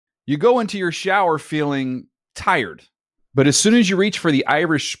You go into your shower feeling tired, but as soon as you reach for the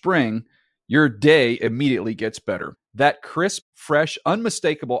Irish Spring, your day immediately gets better. That crisp, fresh,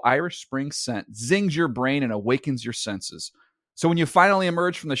 unmistakable Irish Spring scent zings your brain and awakens your senses. So when you finally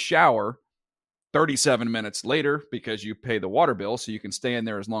emerge from the shower 37 minutes later, because you pay the water bill so you can stay in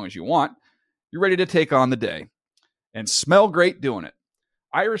there as long as you want, you're ready to take on the day and smell great doing it.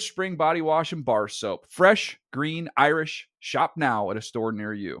 Irish Spring Body Wash and Bar Soap. Fresh, green, Irish. Shop now at a store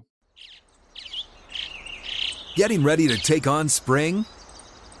near you. Getting ready to take on spring?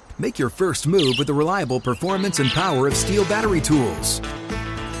 Make your first move with the reliable performance and power of Steel battery tools.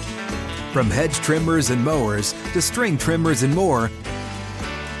 From hedge trimmers and mowers to string trimmers and more,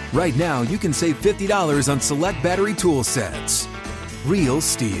 right now you can save $50 on select battery tool sets. Real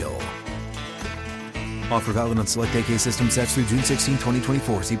Steel. Offer valid on select AK system sets through June 16,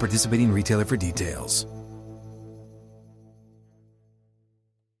 2024. See participating retailer for details.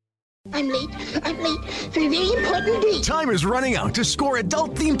 I'm late for a very important date. Time is running out to score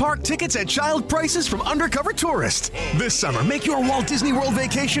adult theme park tickets at child prices from Undercover Tourist. This summer, make your Walt Disney World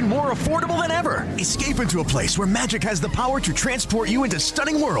vacation more affordable than ever. Escape into a place where magic has the power to transport you into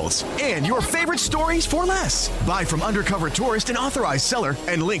stunning worlds and your favorite stories for less. Buy from Undercover Tourist, an authorized seller,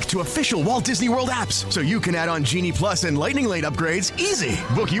 and link to official Walt Disney World apps so you can add on Genie Plus and Lightning Lane upgrades easy.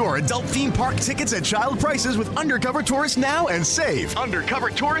 Book your adult theme park tickets at child prices with Undercover Tourist now and save.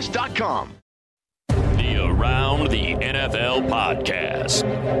 UndercoverTourist.com. The Around the NFL podcast.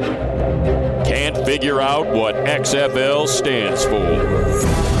 Can't figure out what XFL stands for.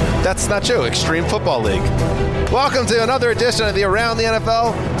 That's not true. Extreme Football League. Welcome to another edition of the Around the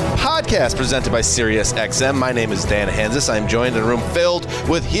NFL podcast presented by SiriusXM. My name is Dan Hansis. I'm joined in a room filled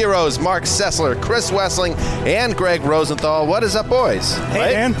with heroes Mark Sessler, Chris Wessling, and Greg Rosenthal. What is up, boys? Hey,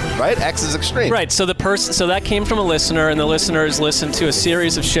 right? Dan. Right? X is extreme. Right. So that came from a listener, and the listener has listened to a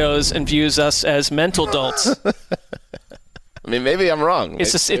series of shows and views us as mental adults. I mean, maybe I'm wrong.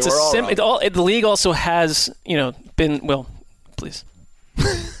 The league also has, been, well, please.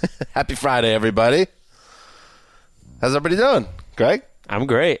 Happy Friday, everybody. How's everybody doing? Greg? I'm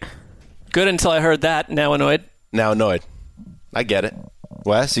great. Good until I heard that. Now annoyed. I get it.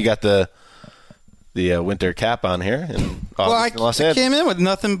 Wes, you got the winter cap on here in Los Angeles. I came in with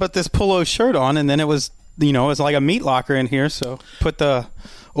nothing but this polo shirt on, and then it was like a meat locker in here, so put the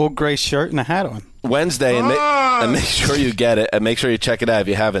old gray shirt and a hat on. Wednesday, and make sure you get it, and make sure you check it out if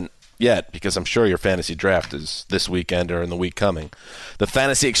you haven't yet, because I'm sure your fantasy draft is this weekend or in the week coming. The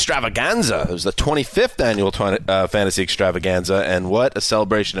Fantasy Extravaganza. It was the 25th annual Fantasy Extravaganza, and what a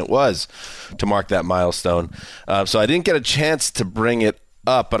celebration it was to mark that milestone. So I didn't get a chance to bring it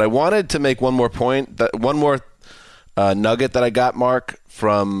up, but I wanted to make one more point, one more nugget that I got, Mark,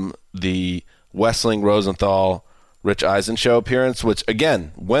 from the Wessling Rosenthal Rich Eisen show appearance, which,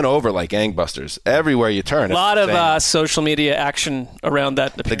 again, went over like gangbusters. Everywhere you turn. A lot of social media action around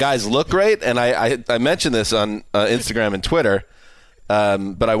that appearance. The guys look great, and I mentioned this on Instagram and Twitter,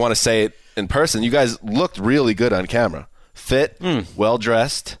 but I want to say it in person. You guys looked really good on camera. Fit,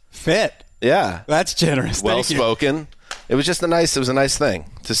 well-dressed. Fit? Yeah. That's generous. Well-spoken. It was just a nice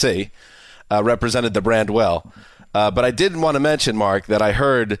thing to see. Represented the brand well. But I did want to mention, Mark, that I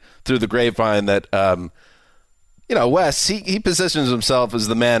heard through the grapevine that Wes, he positions himself as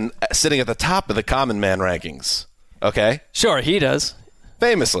the man sitting at the top of the common man rankings. Okay? Sure, he does.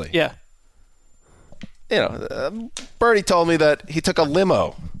 Famously. Yeah. Bertie told me that he took a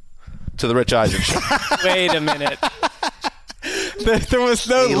limo to the Rich Eisen show. Wait a minute. There was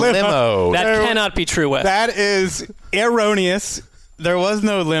no limo. That cannot be true, Wes. That is erroneous. There was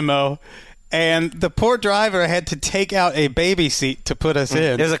no limo. And the poor driver had to take out a baby seat to put us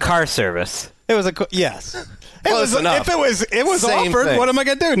in. It was a car service. It was yes. Close enough. If it was Same offered, thing. what am I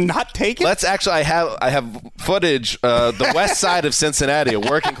going to do? Not take it? Let's actually, I have footage, the west side of Cincinnati, a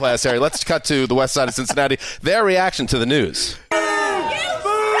working class area. Let's cut to the west side of Cincinnati. Their reaction to the news.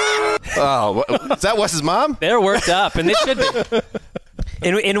 Oh, is that Wes's mom? They're worked up, and they should be.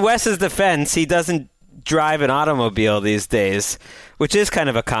 In Wes's defense, he doesn't drive an automobile these days, which is kind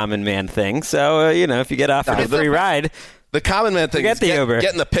of a common man thing. So, if you get offered a free ride, the common man thing is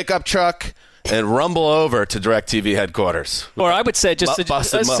get in the pickup truck and rumble over to DirecTV headquarters. Or I would say just a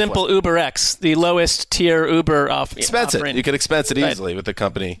simple Uber X, the lowest tier Uber expense offering. It. You could expense it easily with the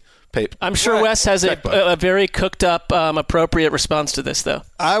company. I'm sure Wes has a very cooked up, appropriate response to this, though.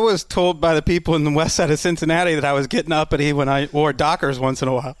 I was told by the people in the west side of Cincinnati that I was getting uppity when I wore Dockers once in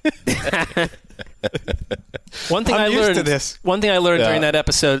a while. One thing I learned during that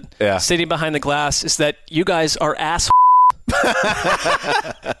episode, sitting behind the glass, is that you guys are assholes.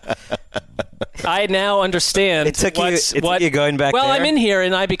 I now understand. It took you going back well, there? I'm in here,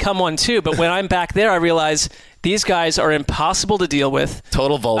 and I become one, too. But when I'm back there, I realize these guys are impossible to deal with.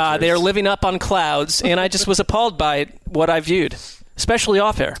 Total vultures. They are living up on clouds, and I just was appalled by what I viewed, especially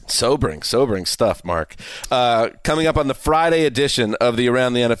off-air. Sobering stuff, Mark. Coming up on the Friday edition of the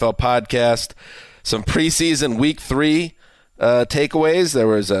Around the NFL podcast, some preseason Week 3 takeaways. There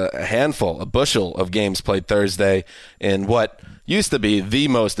was a bushel of games played Thursday in what used to be the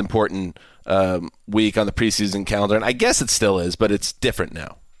most important week on the preseason calendar, and I guess it still is, but it's different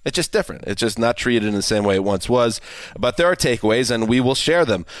now. It's just different. It's just not treated in the same way it once was. But there are takeaways, and we will share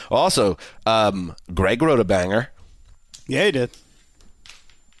them. Also, Greg wrote a banger. Yeah, he did.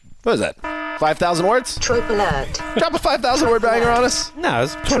 What was that? 5,000 words? Troop alert. Drop a 5,000-word banger on us. No, it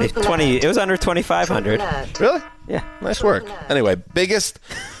was 20. It was under 2,500. Really? Yeah. Nice work. Anyway, biggest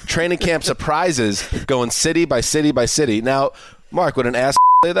training camp surprises going city by city by city. Now, Mark, would an ass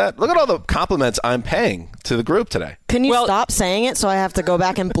say that? Look at all the compliments I'm paying to the group today. Can you stop saying it so I have to go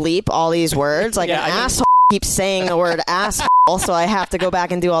back and bleep all these words? Like asshole keeps saying the word asshole, so I have to go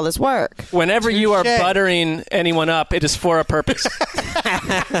back and do all this work. Whenever you are buttering anyone up, it is for a purpose.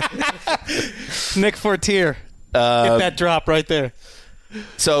 Nick Fortier. Get that drop right there.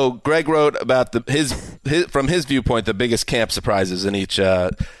 So Greg wrote about his from his viewpoint, the biggest camp surprises in each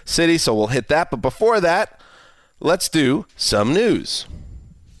city. So we'll hit that. But before that, let's do some news.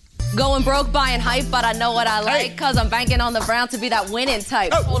 Going broke, buying hype, but I know what I like, cause I'm banking on the Browns to be that winning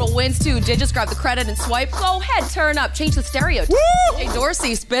type. Total wins, 2 digits, grab the credit and swipe. Go ahead, turn up, change the stereotype. Jay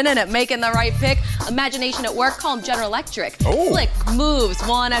Dorsey spinning it, making the right pick. Imagination at work, call him General Electric. Slick moves,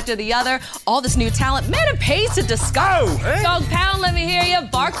 one after the other. All this new talent, man, it pays to discuss. Dog pound, let me hear you,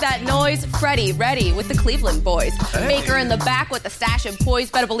 bark that noise. Freddie, ready with the Cleveland boys. Baker in the back with the stash and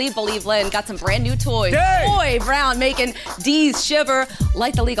poise. Better believe Lynn got some brand new toys. Boy, Brown making D's shiver.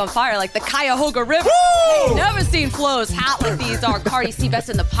 Light the league on fire like the Cuyahoga River. Ain't never seen flows hot like these are. Cardi C best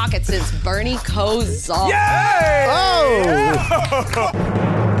in the pocket since Bernie Kosar.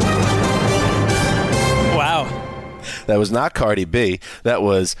 Wow. That was not Cardi B. That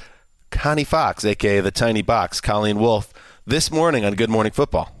was Connie Fox, a.k.a. the Tiny Box, Colleen Wolfe, this morning on Good Morning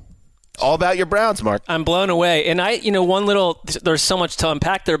Football. All about your Browns, Mark. I'm blown away. And there's so much to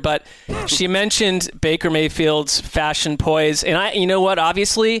unpack there, but she mentioned Baker Mayfield's fashion poise. And you know what?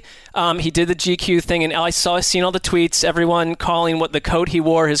 Obviously, he did the GQ thing, and seen all the tweets, everyone calling what the coat he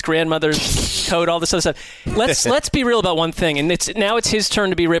wore, his grandmother's coat, all this other stuff. Let's be real about one thing, and it's his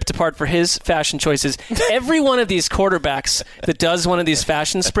turn to be ripped apart for his fashion choices. Every one of these quarterbacks that does one of these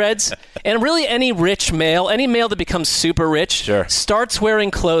fashion spreads, and really any rich male, any male that becomes super rich, starts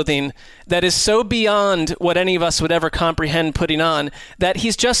wearing clothing that is so beyond what any of us would ever comprehend putting on that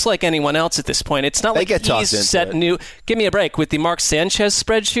he's just like anyone else at this point. It's not like he's set new. Give me a break with the Mark Sanchez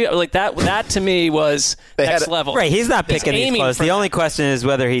spreadsheet. Like that to me was next level. Right, he's not picking these clothes. The only question is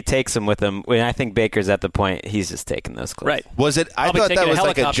whether he takes them with him. When I think Baker's at the point he's just taking those clothes. Right. Was it? I thought that was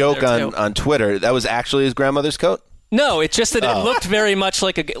like a joke on Twitter. That was actually his grandmother's coat? No, it's just that it looked very much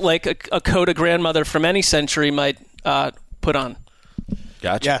like a coat a grandmother from any century might put on.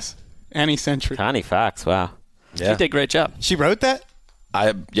 Gotcha. Yes. Any century. Connie Fox, wow. Yeah. She did a great job. She wrote that?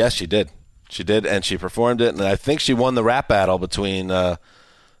 Yes, she did. She did, and she performed it, and I think she won the rap battle between her,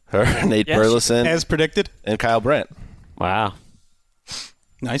 Nate Burleson. As predicted. And Kyle Brandt. Wow.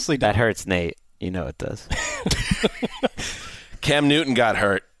 Nicely done. That hurts, Nate. You know it does. Cam Newton got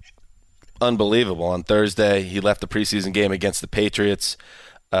hurt. Unbelievable. On Thursday, he left the preseason game against the Patriots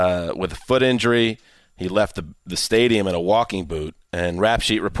with a foot injury. He left the stadium in a walking boot. And Rap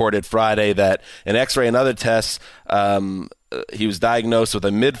Sheet reported Friday that an X-ray and other tests, he was diagnosed with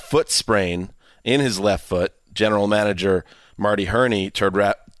a mid-foot sprain in his left foot. General manager Marty Herney told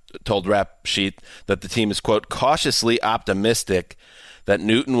Rap Sheet that the team is, quote, cautiously optimistic that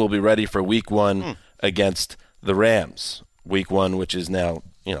Newton will be ready for Week 1 against the Rams. Week 1, which is now,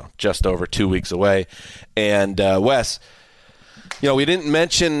 just over 2 weeks away. And Wes, we didn't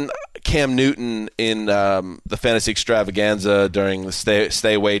mention Cam Newton in the fantasy extravaganza during the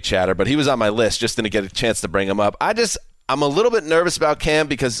stay away chatter, but he was on my list. Just didn't get a chance to bring him up. I'm a little bit nervous about Cam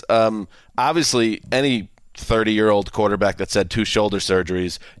because obviously any 30-year-old quarterback that's had 2 shoulder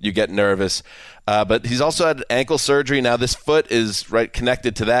surgeries, you get nervous. But he's also had ankle surgery. Now this foot is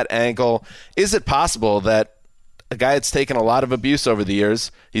connected to that ankle. Is it possible that a guy that's taken a lot of abuse over the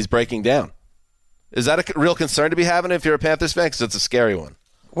years, he's breaking down? Is that a real concern to be having if you're a Panthers fan? Because it's a scary one.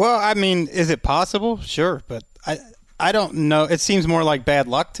 Well, I mean, is it possible? Sure, but I don't know. It seems more like bad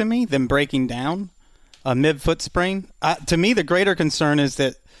luck to me than breaking down a mid-foot sprain. To me, the greater concern is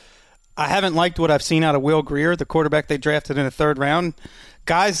that I haven't liked what I've seen out of Will Grier, the quarterback they drafted in the 3rd round.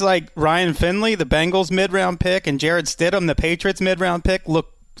 guys like Ryan Finley, the Bengals mid-round pick, and Jared Stidham, the Patriots mid-round pick,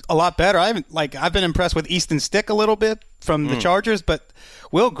 look a lot better. I've been impressed with Easton Stick a little bit from the Chargers, but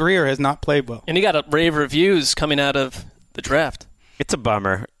Will Grier has not played well. And he got rave reviews coming out of the draft. It's a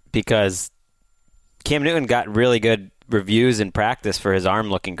bummer because Cam Newton got really good reviews in practice for his arm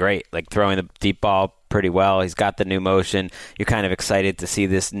looking great, like throwing the deep ball pretty well. He's got the new motion. You're kind of excited to see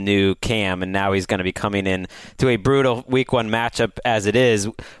this new Cam, and now he's going to be coming in to a brutal week 1 matchup as it is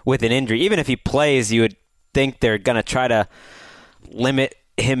with an injury. Even if he plays, you would think they're going to try to limit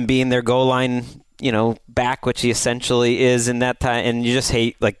him being their goal line, back, which he essentially is in that time, and you just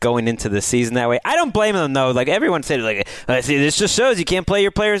hate going into the season that way. I don't blame them though. Like everyone said, see, this just shows you can't play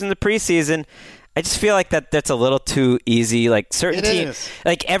your players in the preseason. I just feel like that's a little too easy. Like certain teams,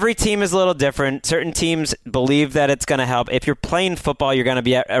 every team is a little different. Certain teams believe that it's going to help. If you're playing football, you're going to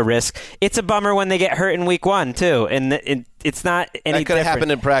be at a risk. It's a bummer when they get hurt in week 1 too, and it's not any. That could have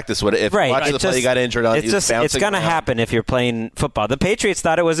happened in practice. If watching the play you got injured on, it's going to happen if you're playing football. The Patriots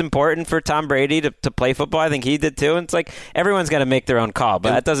thought it was important for Tom Brady to play football. I think he did too. And it's like everyone's got to make their own call,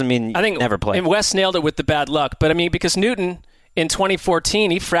 but that doesn't mean I think never play. And Wes nailed it with the bad luck, but I mean because Newton in 2014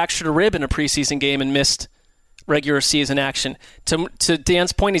 he fractured a rib in a preseason game and missed regular season action. To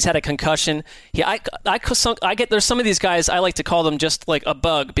Dan's point, he's had a concussion. I get there's some of these guys I like to call them just like a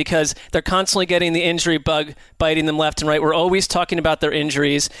bug because they're constantly getting the injury bug biting them left and right. We're always talking about their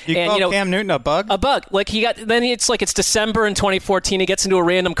injuries. You call Cam Newton a bug? A bug. Like it's December in 2014. He gets into a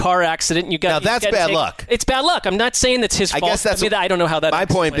random car accident. And now that's bad luck. It's bad luck. I'm not saying that's his fault. I guess that's I don't know how that. My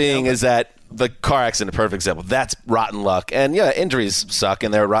point being is that the car accident, a perfect example. That's rotten luck, and injuries suck,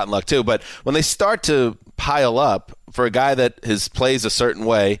 and they're rotten luck too. But when they start to pile up for a guy that plays a certain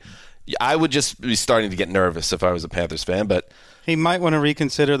way, I would just be starting to get nervous if I was a Panthers fan. But he might want to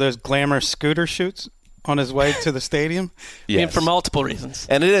reconsider those glamour scooter shoots on his way to the stadium. Yes. I mean, for multiple reasons.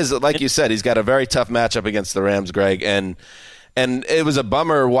 And it is, like you said, he's got a very tough matchup against the Rams, Greg, and it was a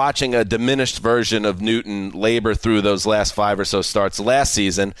bummer watching a diminished version of Newton labor through those last 5 or so starts last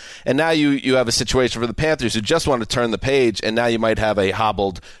season. And now you have a situation for the Panthers who just want to turn the page, and now you might have a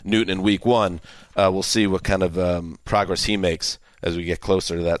hobbled Newton in week 1. We'll see what kind of progress he makes as we get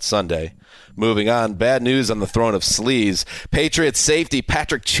closer to that Sunday. Moving on, bad news on the throne of sleaze. Patriots safety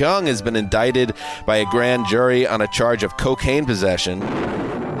Patrick Chung has been indicted by a grand jury on a charge of cocaine possession.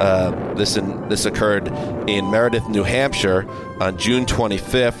 This occurred in Meredith, New Hampshire on June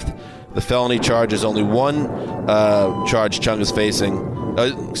 25th. The felony charge is only one charge Chung is facing.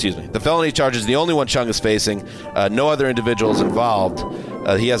 The felony charge is the only one Chung is facing. No other individuals involved.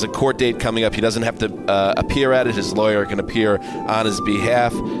 He has a court date coming up. He doesn't have to appear at it. His lawyer can appear on his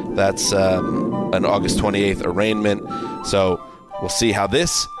behalf. That's an August 28th arraignment. So we'll see how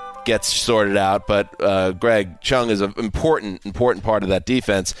this gets sorted out. But Greg, Chung is an important part of that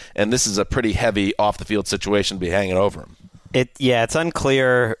defense, and this is a pretty heavy off-the-field situation to be hanging over him. It's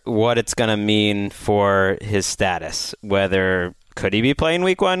unclear what it's going to mean for his status. Whether could he be playing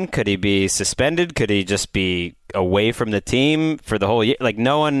week 1? Could he be suspended? Could he just be away from the team for the whole year? Like,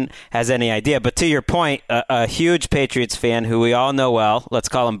 no one has any idea. But to your point, a huge Patriots fan who we all know well, let's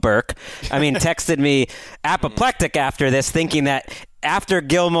call him Burke, texted me apoplectic after this, thinking that after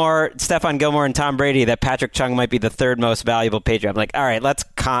Stephon Gilmore and Tom Brady, that Patrick Chung might be the 3rd most valuable Patriot. I'm like, all right, let's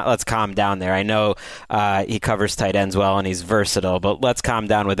calm down there. I know he covers tight ends well and he's versatile, but let's calm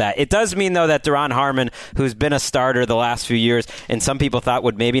down with that. It does mean, though, that Deron Harmon, who's been a starter the last few years and some people thought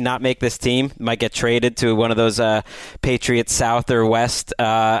would maybe not make this team, might get traded to one of those Patriots South or West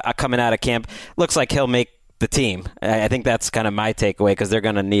coming out of camp. Looks like he'll make the team. I think that's kind of my takeaway because they're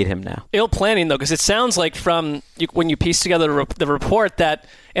going to need him now. Ill planning, though, because it sounds like when you piece together the report that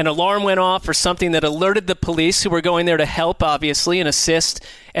an alarm went off or something that alerted the police who were going there to help, obviously, and assist,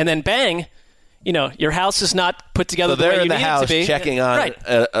 and then bang, your house is not put together the way you need it to be. They're in the house checking on right.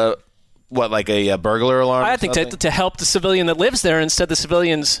 a burglar alarm? I think to help the civilian that lives there instead the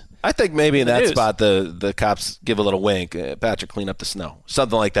civilians. I think maybe in that spot the cops give a little wink. Patrick, clean up the snow.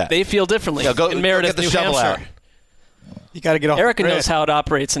 Something like that. They feel differently. In Meredith, get the New shovel Hampshire. out. You got to get off Erica the grid. knows how it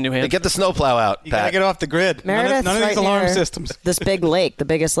operates in New Hampshire. Get the snowplow out, You got to get off the grid. Meredith, none of these alarm systems. This big lake, the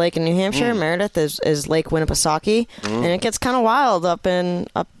biggest lake in New Hampshire, Meredith, is Lake Winnipesaukee, and it gets kind of wild up there.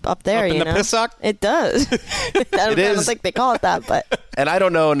 Up in the Pissauk? It does. I don't think they call it that, but. And I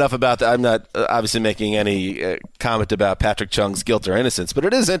don't know enough about that. I'm not obviously making any comment about Patrick Chung's guilt or innocence, but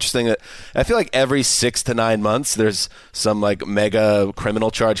it is interesting that I feel like every 6 to 9 months there's some mega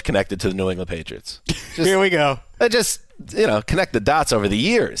criminal charge connected to the New England Patriots. Here we go. I just connect the dots over the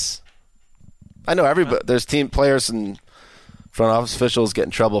years. I know everybody. There's team players and Front office officials get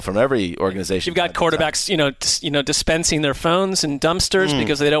in trouble from every organization. You've got quarterbacks, dispensing their phones in dumpsters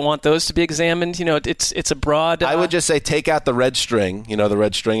because they don't want those to be examined. It's a broad. I would just say take out the red string, the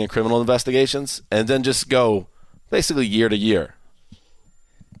red string in criminal investigations, and then just go basically year to year.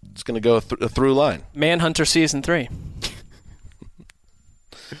 It's going to go a through line. Manhunter season 3.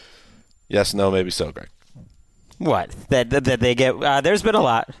 Yes, no, maybe so, Greg. What? That they get? There's been a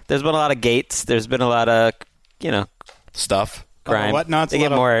lot. There's been a lot of gates. There's been a lot of stuff. Crime. Whatnot. They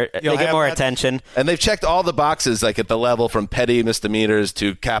get more attention. And they've checked all the boxes, like at the level from petty misdemeanors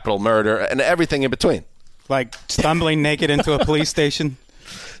to capital murder and everything in between. Like stumbling naked into a police station.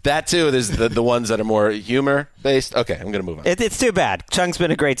 That too. There's the ones that are more humor based. Okay, I'm going to move on. It's too bad. Chung's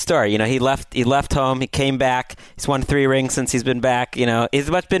been a great story. He left home. He came back. He's won 3 rings since he's been back. He's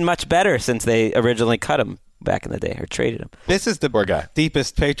been much better since they originally cut him back in the day or traded him. This is the poor guy.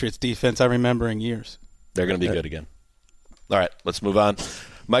 Deepest Patriots defense I remember in years. They're going to be good again. All right, let's move on.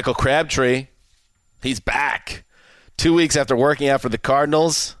 Michael Crabtree, he's back. 2 weeks after working out for the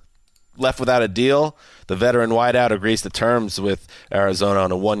Cardinals, left without a deal. The veteran wideout agrees to terms with Arizona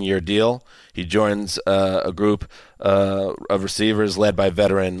on a 1-year deal. He joins a group of receivers led by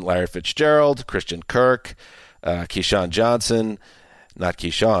veteran Larry Fitzgerald, Christian Kirk, Keyshawn Johnson, not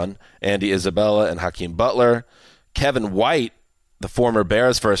Keyshawn, Andy Isabella, and Hakeem Butler. Kevin White, the former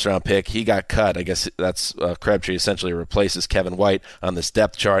Bears first-round pick, he got cut. I guess that's Crabtree essentially replaces Kevin White on this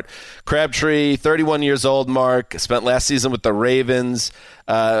depth chart. Crabtree, 31 years old, Mark, spent last season with the Ravens,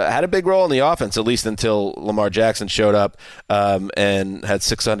 had a big role in the offense, at least until Lamar Jackson showed up, and had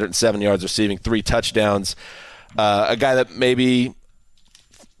 607 yards receiving, 3 touchdowns. A guy that maybe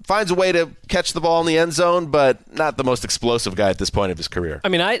finds a way to catch the ball in the end zone, but not the most explosive guy at this point of his career. I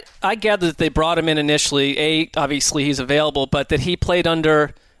mean, I gather that they brought him in initially. Obviously he's available, but that he played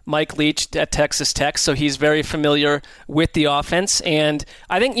under Mike Leach at Texas Tech, so he's very familiar with the offense. And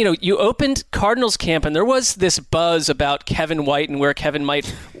I think, you opened Cardinals camp, and there was this buzz about Kevin White and where Kevin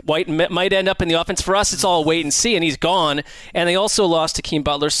White might end up in the offense. For us, it's all wait and see, and he's gone. And they also lost Hakeem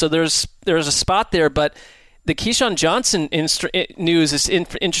Butler, so there's a spot there, but the Keyshawn Johnson news is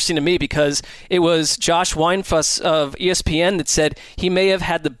interesting to me because it was Josh Weinfuss of ESPN that said he may have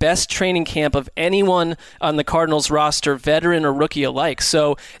had the best training camp of anyone on the Cardinals roster, veteran or rookie alike.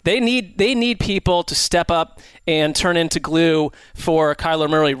 So they need people to step up and turn into glue for Kyler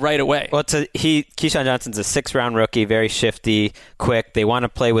Murray right away. Well, Keyshawn Johnson's a 6th-round rookie, very shifty, quick. They want to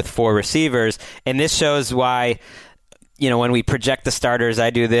play with 4 receivers, and this shows why. When we project the starters,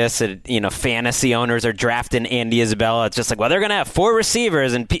 I do this, and, fantasy owners are drafting Andy Isabella. It's just like, well, they're going to have 4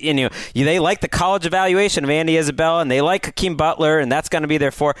 receivers, and they like the college evaluation of Andy Isabella, and they like Hakeem Butler, and that's going to be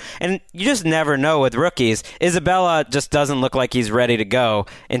their 4. And you just never know with rookies. Isabella just doesn't look like he's ready to go.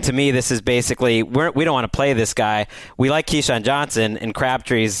 And to me, this is basically, we don't want to play this guy. We like Keyshawn Johnson, and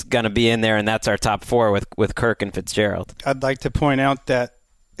Crabtree's going to be in there, and that's our top 4 with Kirk and Fitzgerald. I'd like to point out that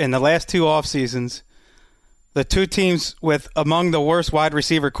in the last 2 off seasons, the 2 teams with among the worst wide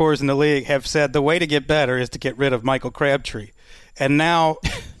receiver cores in the league have said the way to get better is to get rid of Michael Crabtree. And now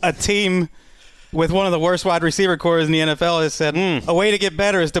a team with one of the worst wide receiver cores in the NFL has said a way to get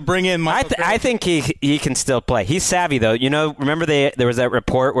better is to bring in Michael Crabtree. I think he can still play. He's savvy, though. Remember there was that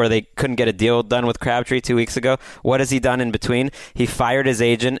report where they couldn't get a deal done with Crabtree 2 weeks ago? What has he done in between? He fired his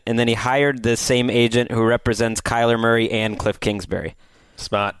agent, and then he hired the same agent who represents Kyler Murray and Cliff Kingsbury.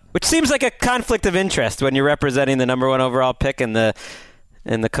 Smart. Which seems like a conflict of interest when you're representing the number 1 overall pick and the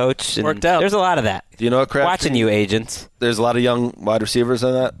coach. And worked out. There's a lot of that. Do you know what Crabtree? Watching you, agents. There's a lot of young wide receivers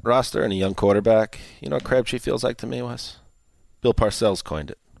on that roster and a young quarterback. You know what Crabtree feels like to me, Wes? Bill Parcells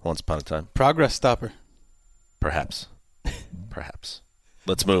coined it once upon a time. Progress stopper. Perhaps.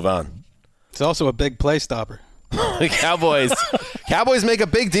 Let's move on. It's also a big play stopper. Cowboys make a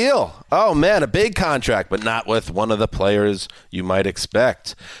big deal. Oh, man, a big contract, but not with one of the players you might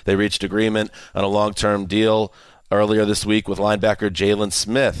expect. They reached agreement on a long-term deal earlier this week with linebacker Jalen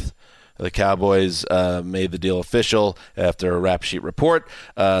Smith. The Cowboys made the deal official after a rap sheet report.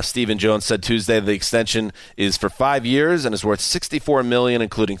 Stephen Jones said Tuesday the extension is for 5 years and is worth $64 million,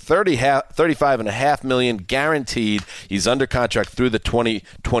 including $35.5 million guaranteed. He's under contract through the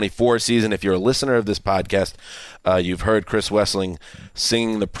 2024 season. If you're a listener of this podcast, you've heard Chris Wessling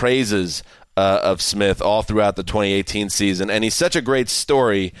sing the praises of Smith all throughout the 2018 season, and he's such a great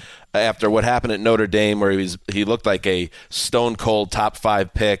story after what happened at Notre Dame, where he looked like a stone-cold top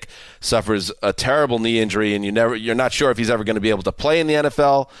 5 pick, suffers a terrible knee injury, and you're not sure if he's ever going to be able to play in the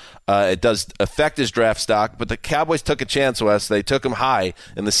NFL. It does affect his draft stock, but the Cowboys took a chance, Wes. They took him high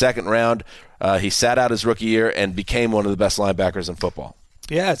in the 2nd round. He sat out his rookie year and became one of the best linebackers in football.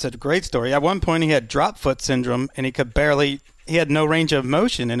 Yeah, it's a great story. At one point, he had drop foot syndrome, and he could barely he had no range of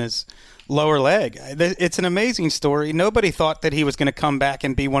motion in his lower leg. It's an amazing story. Nobody thought that he was going to come back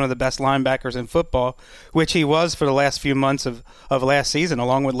and be one of the best linebackers in football, which he was for the last few months of last season,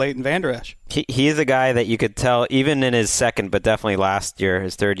 along with Leighton Vander Esch. He is a guy that you could tell, even in his second, but definitely last year,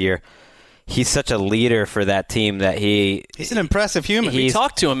 his third year, he's such a leader for that team that he's an impressive human. We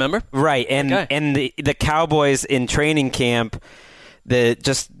talked to him, remember? Right, and the Cowboys in training camp, the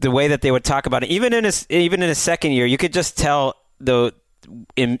way that they would talk about it, even in his second year, you could just tell the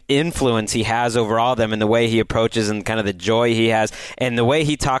influence he has over all of them and the way he approaches and kind of the joy he has and the way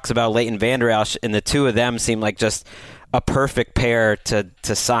he talks about Leighton Vander Esch, and the two of them seem like just a perfect pair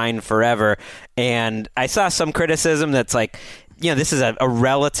to sign forever. And I saw some criticism that's like, this is a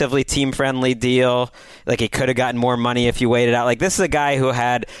relatively team-friendly deal. Like, he could have gotten more money if you waited out. Like, this is a guy who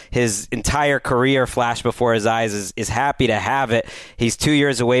had his entire career flash before his eyes, is happy to have it. He's 2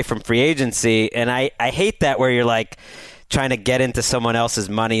 years away from free agency, and I hate that where you're like trying to get into someone else's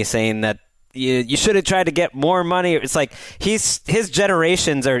money, saying that you should have tried to get more money. It's like his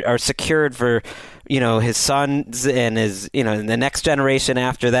generations are secured for, his sons and his, the next generation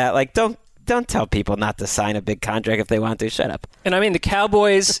after that. Like, don't tell people not to sign a big contract if they want to. Shut up. And I mean, the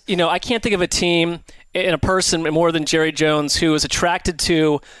Cowboys, I can't think of a team and a person more than Jerry Jones who is attracted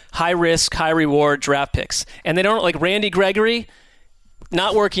to high-risk, high-reward draft picks. And they don't, like Randy Gregory,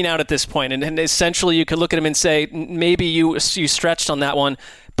 not working out at this point. And essentially you could look at him and say, maybe you stretched on that one.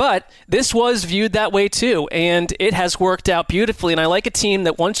 But this was viewed that way too, and it has worked out beautifully. And I like a team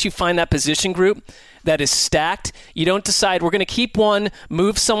that once you find that position group that is stacked, you don't decide we're going to keep one,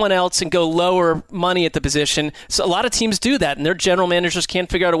 move someone else, and go lower money at the position. So a lot of teams do that, and their general managers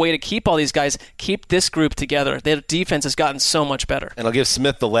can't figure out a way to keep all these guys, keep this group together. Their defense has gotten so much better. And I'll give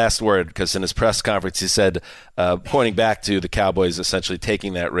Smith the last word, because in his press conference he said, pointing back to the Cowboys essentially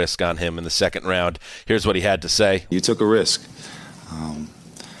taking that risk on him in the second round, here's what he had to say. You took a risk.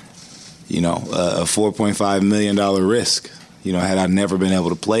 A $4.5 million risk, had I never been able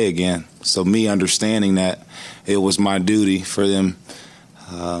to play again. So me understanding that it was my duty for them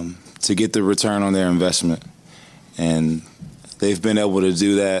to get the return on their investment. And they've been able to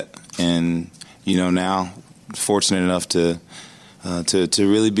do that. And, now fortunate enough to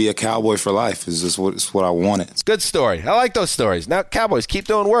really be a Cowboy for life is just what I wanted. It's a good story. I like those stories. Now, Cowboys, keep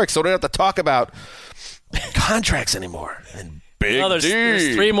doing work so we don't have to talk about contracts anymore. And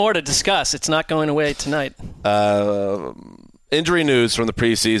there's three more to discuss. It's not going away tonight. Injury news from the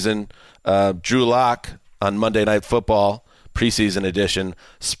preseason. Drew Lock on Monday Night Football, preseason edition,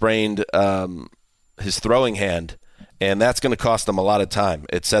 sprained his throwing hand, and that's going to cost them a lot of time.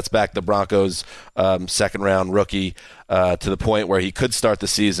 It sets back the Broncos' second-round rookie to the point where he could start the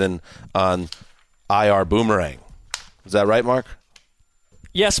season on IR Boomerang. Is that right, Mark?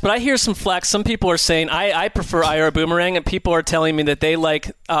 Yes, but I hear some flack. Some people are saying I prefer IR Boomerang, and people are telling me that they like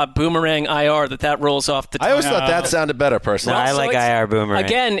Boomerang IR, that rolls off the tongue. I always thought that sounded better, personally. I like IR Boomerang.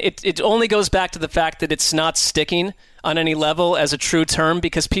 Again, it only goes back to the fact that it's not sticking on any level as a true term,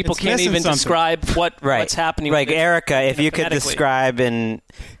 because people can't even describe what's happening. Right, Erica, if you could describe in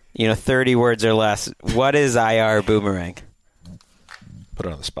 30 words or less, what is IR Boomerang? Put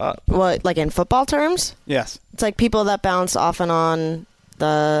it on the spot. What, like in football terms? Yes. It's like people that bounce off and on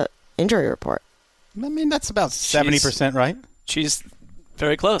the injury report. I mean, that's about 70%, right? She's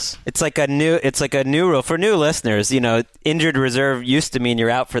very close. It's like a new rule for new listeners. Injured reserve used to mean you're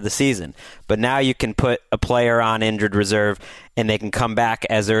out for the season, but now you can put a player on injured reserve and they can come back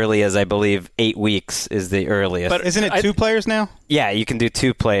as early as, I believe, 8 weeks is the earliest. But isn't it two players now? Yeah, you can do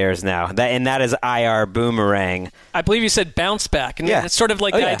 2 players now. That is IR Boomerang. I believe you said bounce back, and it's sort of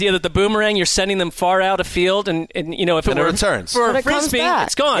like the idea that the boomerang, you're sending them far out of field, and if it returns for a frisbee,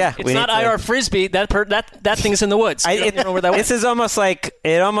 it's gone. Yeah, it's not IR frisbee. That thing's in the woods. This is almost like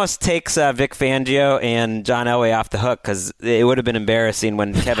it almost takes Vic Fangio and John Elway off the hook, because it would have been embarrassing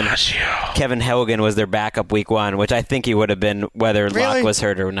when Kevin Hogan was their backup week 1, which I think he would have been whether Luck was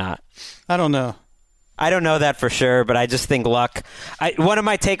hurt or not. I don't know. I don't know that for sure, but I just think Luck. One of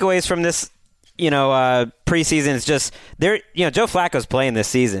my takeaways from this, preseason is just Joe Flacco's playing this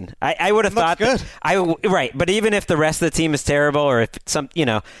season. I would have thought good. Right, but even if the rest of the team is terrible, or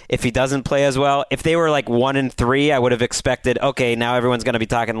if he doesn't play as well, if they were like 1-3, I would have expected, okay, now everyone's going to be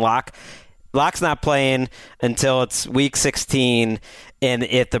talking Lock. Lock's not playing until it's week 16, and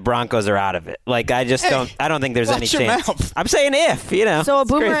if the Broncos are out of it. Like, I just don't think there's any chance. Mouth. I'm saying if, So a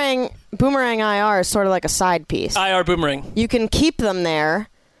boomerang IR is sort of like a side piece. IR Boomerang. You can keep them there.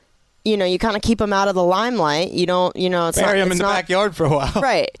 You kind of keep them out of the limelight. You don't, it's bury not, them in the backyard for a while.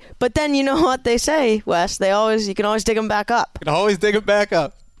 Right. But then you know what they say, Wes? You can always dig them back up. You can always dig them back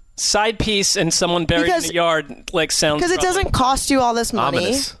up. side piece and someone buried in the yard sounds because it doesn't cost you all this money,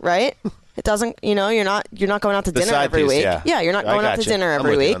 Ominous. right? It doesn't. You're not going out to dinner every week. Yeah, you're not going out to dinner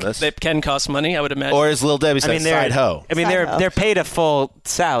every week. They can cost money, I would imagine. Or as Lil Debbie said, side hoe. I mean, they're paid a full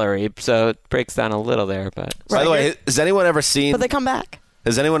salary, so it breaks down a little there. But by the way, has anyone ever seen? But they come back.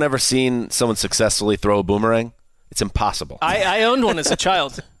 Has anyone ever seen someone successfully throw a boomerang? It's impossible. I owned one as a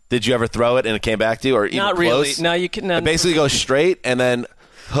child. Did you ever throw it and it came back to you, or even Not close? really. No, you can. It basically goes straight and then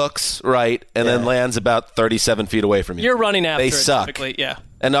hooks right and then lands about 37 feet away from you. You're running after they it. suck. Typically, yeah.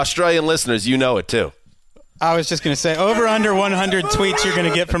 And Australian listeners, you know it too. I was just going to say, over under 100 tweets you're going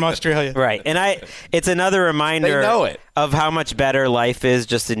to get from Australia. Right. And it's another reminder They know it. of how much better life is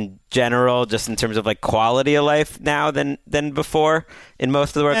just in general, just in terms of quality of life now than before in most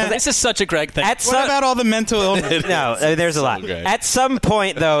of the world. This is such a Greg thing. What about all the mental illness? No, there's a lot. Greg. At some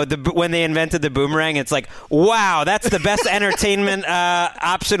point, though, when they invented the boomerang, it's like, wow, that's the best entertainment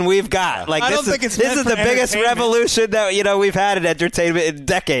option we've got. I don't think it's meant this is for the biggest entertainment. revolution that we've had in entertainment in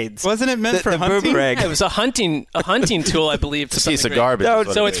decades. Wasn't it meant for the hunting? boomerang? Yeah, it was a hunting tool, I believe. It's a piece of garbage.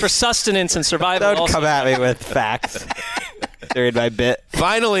 So it's for sustenance and survival. Don't also. come at me with facts during my bit.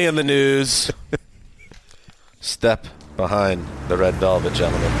 Finally in the news, step behind the red velvet,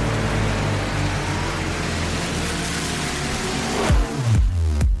 gentlemen.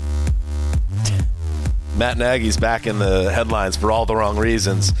 Matt Nagy's back in the headlines for all the wrong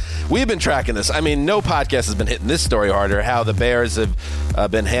reasons. We've been tracking this. I mean, no podcast has been hitting this story harder, how the Bears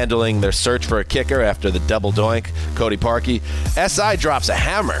have been handling their search for a kicker after the double doink, Cody Parkey. SI drops a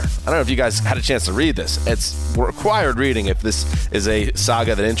hammer. I don't know if you guys had a chance to read this. It's required reading if this is a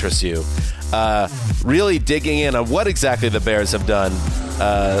saga that interests you. Really digging in on what exactly the Bears have done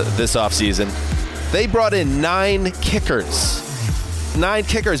this offseason. They brought in 9 kickers. 9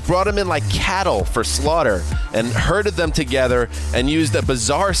 kickers, brought them in like cattle for slaughter and herded them together and used a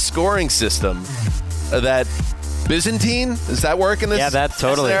bizarre scoring system that Byzantine, does that work in this? Yeah, that's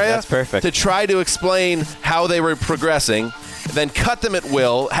totally, scenario? that's perfect. To try to explain how they were progressing, then cut them at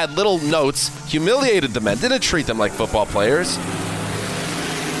will, had little notes, humiliated the men, didn't treat them like football players.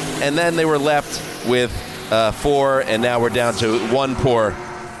 And then they were left with 4, and now we're down to 1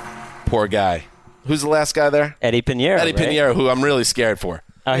 poor guy. Who's the last guy there? Eddie Pinheiro. Eddie Pinheiro, who I'm really scared for.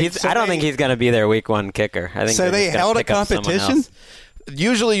 I don't think he's going to be their week 1 kicker. I think So they held a competition?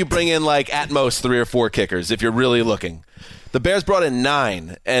 Usually you bring in at most 3 or 4 kickers if you're really looking. The Bears brought in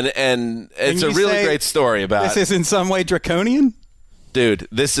 9, and it's a really great story about this is in some way draconian? Dude,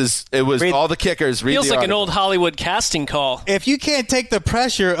 it was all the kickers. Read Feels the like an article. old Hollywood casting call. If you can't take the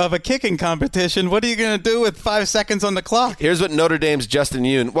pressure of a kicking competition, what are you going to do with 5 seconds on the clock? Here's what Notre Dame's Justin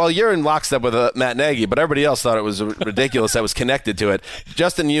Yoon. Well, you're in lockstep with Matt Nagy, but everybody else thought it was ridiculous that was connected to it.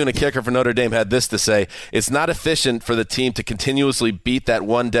 Justin Yoon, a kicker for Notre Dame, had this to say: "It's not efficient for the team to continuously beat that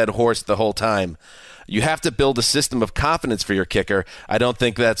one dead horse the whole time. You have to build a system of confidence for your kicker. I don't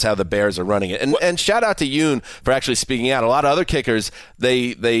think that's how the Bears are running it." And shout out to Yoon for actually speaking out. A lot of other kickers,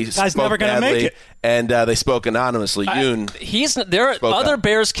 they spoke never gonna badly, make it. and they spoke anonymously. Yoon, There are spoke other up.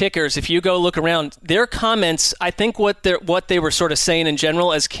 Bears kickers. If you go look around, their comments, I think what they were sort of saying in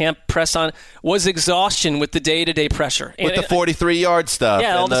general as camp press on was exhaustion with the day-to-day pressure. with the 43-yard stuff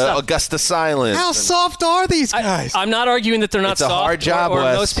Yeah, all and the the stuff. Augusta silence. How soft are these guys? I'm not arguing that they're not It's a soft. hard job, or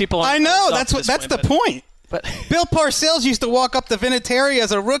Wes. most people. I aren't know. soft That's this the way, point. But Bill Parcells used to walk up to Vinatieri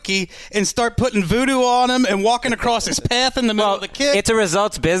as a rookie and start putting voodoo on him and walking across his path in the middle of the kick. It's a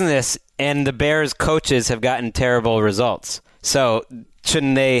results business, and the Bears coaches have gotten terrible results. So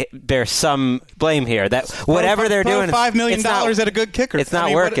shouldn't they bear some blame here? That whatever they're doing, $5 million it's not- at a good kicker. It's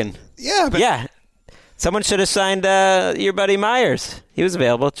not working. But Yeah. Someone should have signed your buddy Myers. He was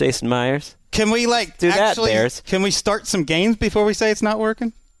available, Jason Myers. Can we do that, Bears? Can we start some games before we say it's not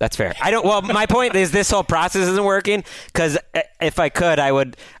working? That's fair. Well, my point is this whole process isn't working because if I could,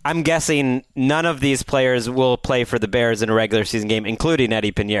 I'm guessing none of these players will play for the Bears in a regular season game, including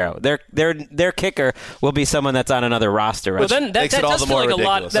Eddie Pinheiro. Their kicker will be someone that's on another roster. well, then that Makes it all does the feel more like a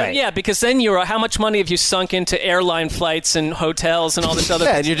lot. ridiculous. That, Right. Yeah, because then how much money have you sunk into airline flights and hotels and all this other?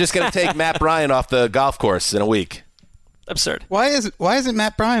 Yeah, and you're just going to take Matt Bryan off the golf course in a week. Absurd. Why isn't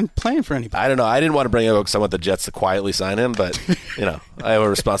Matt Bryan playing for anybody? I don't know. I didn't want to bring it up because I want the Jets to quietly sign him, but I have a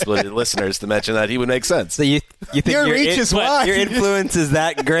responsibility to the listeners to mention that he would make sense. So you think Your reach is wide. Your influence is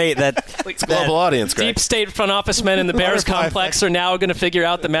that great that It's a global audience, Greg. Deep state front office men in the Bears Butterfly complex are now going to figure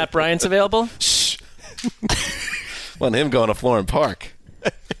out that Matt Bryant's available. Shh. Want him going to Florham Park.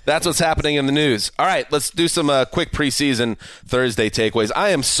 That's what's happening in the news. All right, let's do some quick preseason Thursday takeaways. I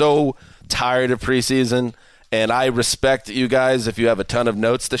am so tired of preseason. And I respect you guys if you have a ton of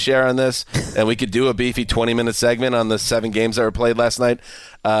notes to share on this, and we could do a beefy 20-minute segment on the 7 games that were played last night.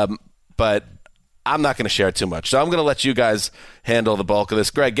 But I'm not going to share too much. So I'm going to let you guys handle the bulk of this.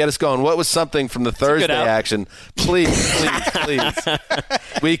 Greg, get us going. What was something from the Thursday action? Please.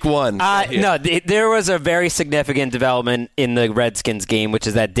 Week 1. No, there was a very significant development in the Redskins game, which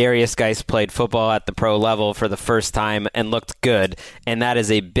is that Darius Geis played football at the pro level for the first time and looked good. And that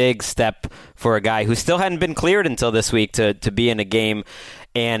is a big step for a guy who still hadn't been cleared until this week to be in a game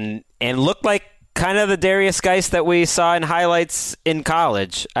and looked like kind of the Darius Geis that we saw in highlights in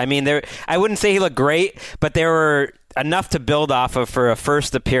college. I mean, I wouldn't say he looked great, but there were enough to build off of for a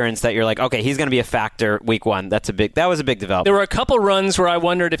first appearance that you're like, okay, he's going to be a factor week 1. That was a big development. There were a couple runs where I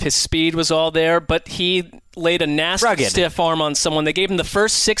wondered if his speed was all there, but he laid a nasty stiff arm on someone. They gave him the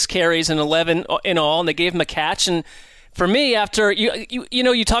first 6 carries and 11 in all, and they gave him a catch. And for me, after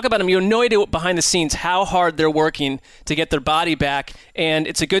you talk about them, you have no idea behind the scenes how hard they're working to get their body back, and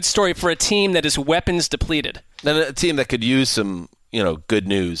it's a good story for a team that is weapons depleted. And a team that could use some, good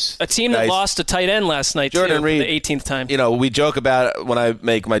news. A team that lost a tight end last night, Jordan Reed, for the 18th time. We joke about when I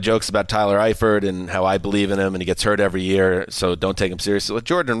make my jokes about Tyler Eifert and how I believe in him, and he gets hurt every year, so don't take him seriously. With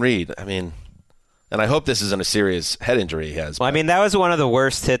Jordan Reed, and I hope this isn't a serious head injury he has. Well, that was one of the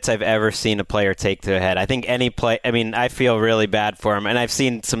worst hits I've ever seen a player take to the head. I think I feel really bad for him. And I've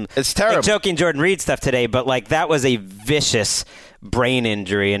seen some joking Jordan Reed stuff today, but that was a vicious brain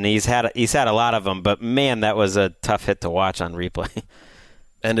injury, and he's had a lot of them. But, man, that was a tough hit to watch on replay.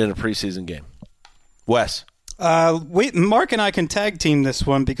 And in a preseason game. Wes. Mark and I can tag team this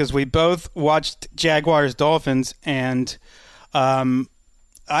one because we both watched Jaguars-Dolphins, and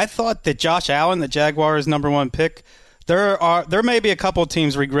I thought that Josh Allen, the Jaguars' number 1 pick, there may be a couple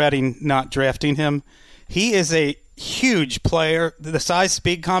teams regretting not drafting him. He is a huge player. The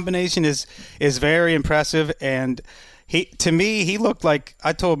size-speed combination is very impressive, and to me he looked like,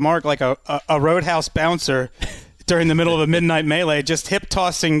 I told Mark, like a roadhouse bouncer during the middle of a midnight melee, just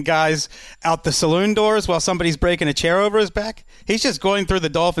hip-tossing guys out the saloon doors while somebody's breaking a chair over his back. He's just going through the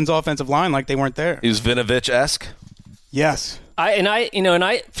Dolphins' offensive line like they weren't there. He was Vinovich-esque? Yes.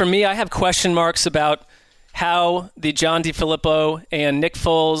 For me, I have question marks about how the John DeFilippo and Nick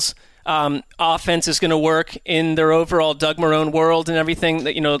Foles offense is going to work in their overall Doug Marrone world and everything.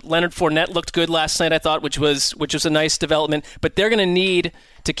 That Leonard Fournette looked good last night, I thought, which was a nice development. But they're going to need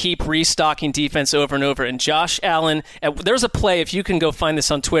to keep restocking defense over and over. And Josh Allen, there's a play, if you can go find this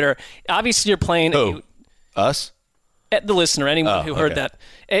on Twitter. Obviously, you're playing us. The listener, anyone who heard that.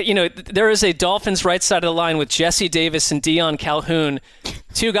 There is a Dolphins right side of the line with Jesse Davis and Deion Calhoun,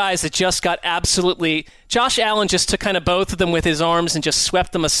 2 guys that just got absolutely... Josh Allen just took kind of both of them with his arms and just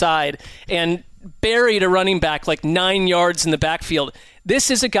swept them aside and buried a running back 9 yards in the backfield. This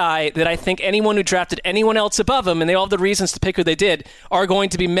is a guy that I think anyone who drafted anyone else above him, and they all have the reasons to pick who they did, are going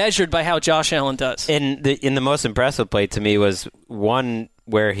to be measured by how Josh Allen does. In the most impressive play to me was one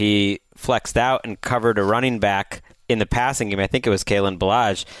where he flexed out and covered a running back in the passing game. I think it was Kalen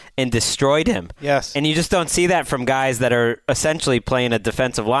Ballage, and destroyed him. Yes. And you just don't see that from guys that are essentially playing a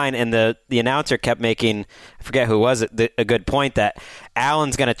defensive line. And the announcer kept making, I forget who was it, a good point that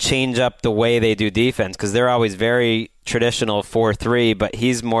Allen's going to change up the way they do defense because they're always very traditional 4-3, but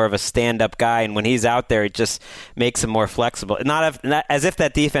he's more of a stand-up guy, and when he's out there, it just makes him more flexible. Not as if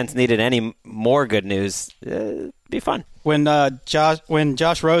that defense needed any more good news. It'd be fun. When Josh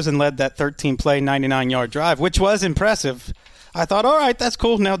Rosen led that 13-play, 99-yard drive, which was impressive, I thought, all right, that's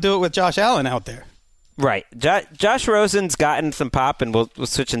cool. Now do it with Josh Allen out there. Right. Josh Rosen's gotten some pop, and we'll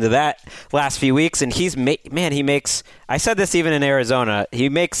switch into that last few weeks, and he makes, I said this even in Arizona, he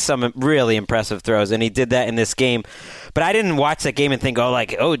makes some really impressive throws, and he did that in this game. But I didn't watch that game and think,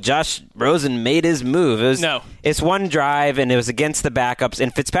 Josh Rosen made his move. No. It's one drive, and it was against the backups,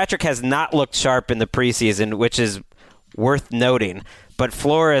 and Fitzpatrick has not looked sharp in the preseason, which is worth noting. But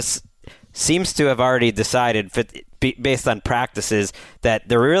Flores seems to have already decided, based on practices, that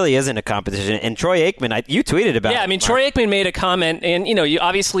there really isn't a competition. And Troy Aikman, you tweeted about it. Yeah, Troy Aikman made a comment, and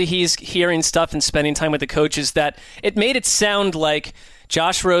obviously he's hearing stuff and spending time with the coaches that it made it sound like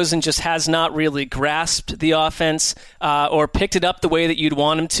Josh Rosen just has not really grasped the offense or picked it up the way that you'd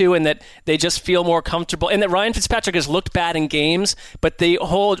want him to, and that they just feel more comfortable. And that Ryan Fitzpatrick has looked bad in games, but the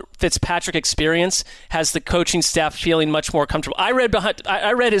whole Fitzpatrick experience has the coaching staff feeling much more comfortable. I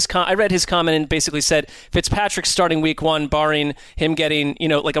read his comment and basically said Fitzpatrick's starting week 1, barring him getting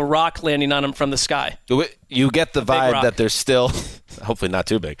like a rock landing on him from the sky. You get the vibe that there's still, hopefully not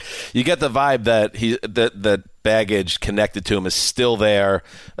too big. You get the vibe that that baggage connected to him is still there.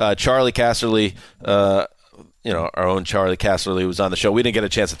 Charlie Casserly, our own Charlie Casserly was on the show. We didn't get a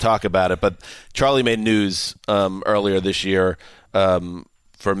chance to talk about it, but Charlie made news earlier this year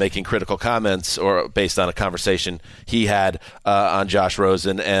for making critical comments or based on a conversation he had on Josh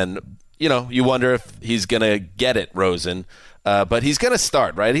Rosen. And, you wonder if he's going to get it, Rosen. But he's going to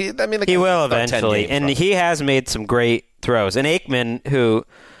start, right? He will eventually. And he has made some great throws. And Aikman, who,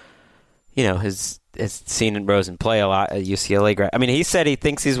 has seen Rosen play a lot at UCLA. He said he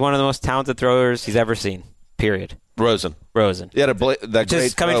thinks he's one of the most talented throwers he's ever seen, period. Rosen. Yeah, that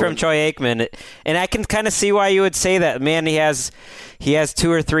just coming from Troy Aikman, and I can kind of see why you would say that. Man, he has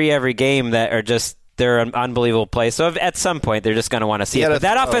 2 or 3 every game that are just they're an unbelievable play. So at some point they're just going to want to see it. But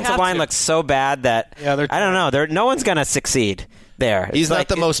that offensive line looks so bad that I don't know. No one's going to succeed there. He's not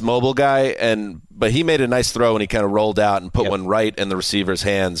the most mobile guy, but he made a nice throw and he kind of rolled out and put one right in the receiver's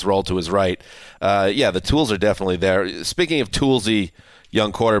hands, rolled to his right. The tools are definitely there. Speaking of toolsy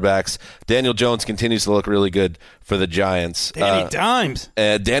young quarterbacks, Daniel Jones continues to look really good for the Giants. Danny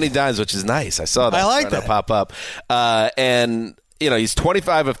Dimes, which is nice. I saw that. I like that pop up. And he's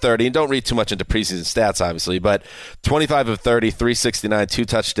 25 of 30. And don't read too much into preseason stats, obviously, but 25 of 30, 369, 2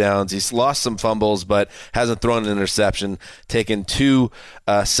 touchdowns. He's lost some fumbles, but hasn't thrown an interception. Taken 2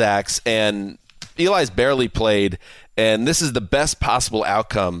 sacks, and Eli's barely played. And this is the best possible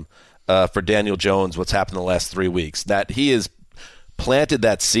outcome for Daniel Jones. What's happened the last 3 weeks? That he is planted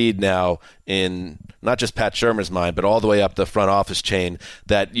that seed now in not just Pat Shurmur's mind, but all the way up the front office chain,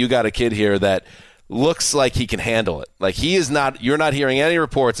 that you got a kid here that looks like he can handle it. Like you're not hearing any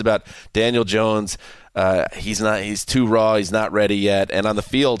reports about Daniel Jones. He's too raw. He's not ready yet. And on the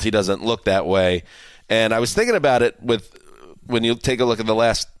field, he doesn't look that way. And I was thinking about it when you take a look at the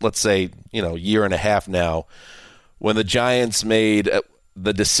last, let's say, year and a half now, when the Giants made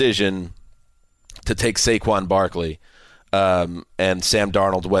the decision to take Saquon Barkley, and Sam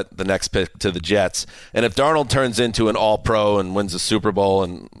Darnold went the next pick to the Jets. And if Darnold turns into an all-pro and wins the Super Bowl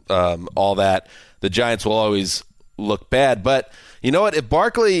and all that, the Giants will always look bad. But you know what? If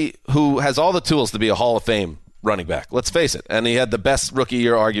Barkley, who has all the tools to be a Hall of Fame running back, let's face it, and he had the best rookie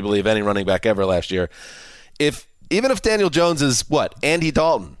year arguably of any running back ever last year, even if Daniel Jones is Andy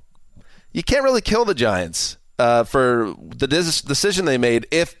Dalton, you can't really kill the Giants for the decision they made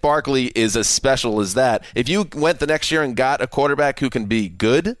if Barkley is as special as that. If you went the next year and got a quarterback who can be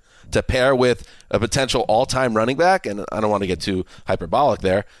good to pair with a potential all-time running back, and I don't want to get too hyperbolic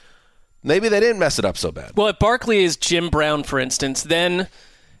there, maybe they didn't mess it up so bad. Well, if Barkley is Jim Brown, for instance, then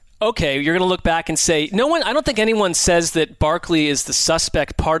okay, you're going to look back and say, I don't think anyone says that Barkley is the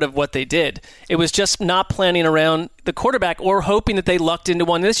suspect part of what they did. It was just not planning around the quarterback or hoping that they lucked into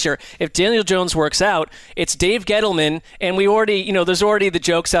one this year. If Daniel Jones works out, it's Dave Gettleman, and we already, there's already the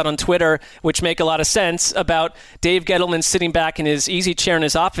jokes out on Twitter, which make a lot of sense, about Dave Gettleman sitting back in his easy chair in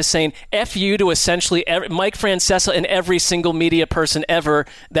his office saying, F you to essentially Mike Francesa and every single media person ever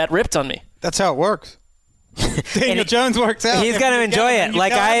that ripped on me. That's how it works. Daniel Jones works out. He's going to enjoy it.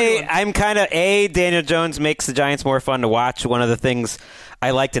 Like I'm kind of Daniel Jones makes the Giants more fun to watch. One of the things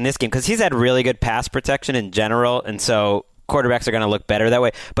I liked in this game, because he's had really good pass protection in general, and so quarterbacks are going to look better that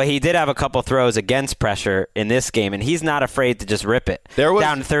way. But he did have a couple throws against pressure in this game, and he's not afraid to just rip it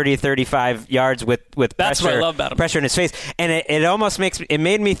down 30, 35 yards with That's pressure, what I love about him. Pressure in his face. And it almost made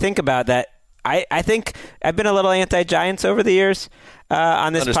me think about that. I think I've been a little anti-Giants over the years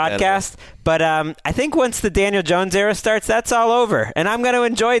on this podcast, but I think once the Daniel Jones era starts, that's all over. And I'm going to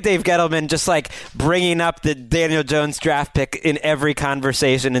enjoy Dave Gettleman just bringing up the Daniel Jones draft pick in every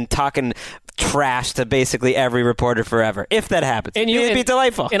conversation and talking trash to basically every reporter forever, if that happens. And it'd be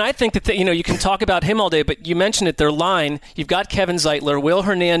delightful. And I think that you can talk about him all day, but you mentioned it, their line, you've got Kevin Zeitler. Will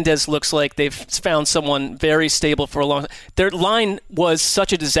Hernandez looks like they've found someone very stable for a long time. Their line was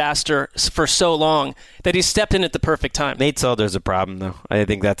such a disaster for so long that he stepped in at the perfect time. Nate Solder's a problem, though. I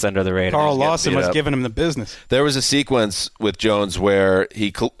think that's under the radar. Carl Lawson was giving him the business. There was a sequence with Jones where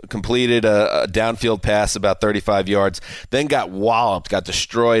he completed a downfield pass about 35 yards, then got walloped, got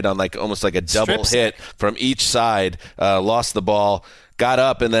destroyed on almost like a double hit from each side, lost the ball, got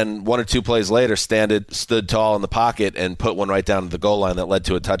up, and then 1 or 2 plays later stood tall in the pocket and put one right down to the goal line that led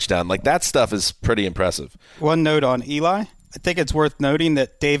to a touchdown. That stuff is pretty impressive. One note on Eli. I think it's worth noting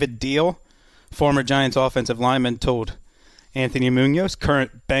that David Deal, former Giants offensive lineman, told Anthony Munoz,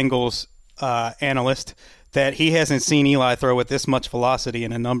 current Bengals analyst, that he hasn't seen Eli throw with this much velocity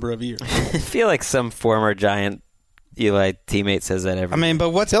in a number of years. I feel like some former Giant Eli teammate says that every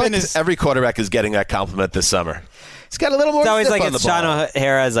but what's been every quarterback is getting that compliment this summer. He's got a little more. It's always like it's Sean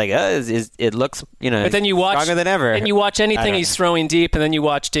O'Hara is it looks but then you watch stronger than ever. And you watch anything he's throwing deep, and then you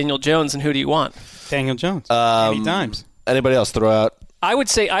watch Daniel Jones, and who do you want? Daniel Jones. Many times. Anybody else throw out? I would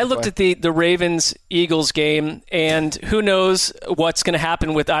say I looked at the Ravens-Eagles game, and who knows what's going to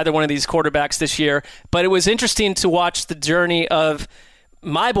happen with either one of these quarterbacks this year. But it was interesting to watch the journey of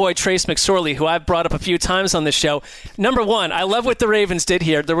my boy Trace McSorley, who I've brought up a few times on this show. Number one, I love what the Ravens did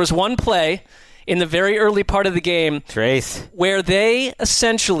here. There was one play in the very early part of the game, Trace, where they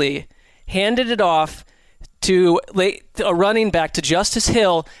essentially handed it off to a running back, to Justice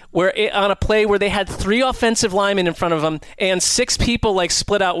Hill, on a play where they had 3 offensive linemen in front of them and 6 people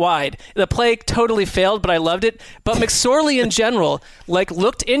split out wide. The play totally failed, but I loved it. But McSorley in general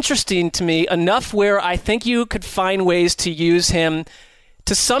looked interesting to me enough where I think you could find ways to use him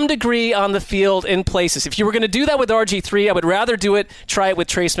to some degree on the field in places. If you were going to do that with RG3, I would rather try it with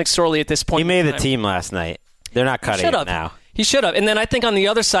Trace McSorley at this point. He made the team last night. They're not cutting it now. He should have. And then I think on the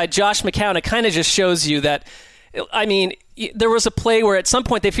other side, Josh McCown, it kind of just shows you that, I mean, there was a play where at some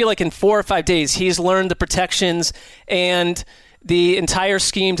point they feel like in 4 or 5 days he's learned the protections and the entire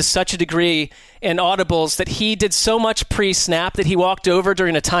scheme to such a degree and audibles that he did so much pre-snap that he walked over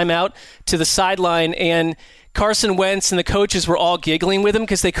during a timeout to the sideline, and Carson Wentz and the coaches were all giggling with him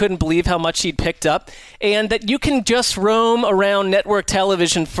because they couldn't believe how much he'd picked up, and that you can just roam around network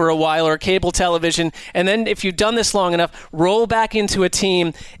television for a while or cable television, and then if you've done this long enough, roll back into a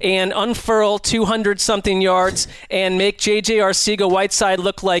team and unfurl 200-something yards and make J.J. Arcega-Whiteside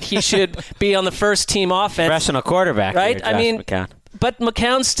look like he should be on the first team offense. Professional quarterback, right? Here, McCown. But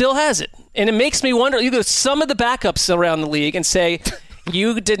McCown still has it, and it makes me wonder. You go to some of the backups around the league and say,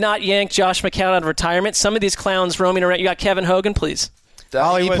 you did not yank Josh McCown out of retirement. Some of these clowns roaming around. You got Kevin Hogan, please.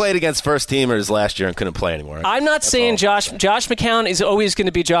 He played against first-teamers last year and couldn't play anymore. I'm not saying Josh McCown is always going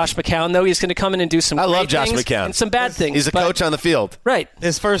to be Josh McCown, though. He's going to come in and do some great love Josh things McCown. and some bad things. He's a coach on the field. Right.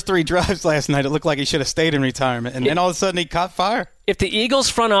 His first 3 drives last night, it looked like he should have stayed in retirement, and then all of a sudden he caught fire. If the Eagles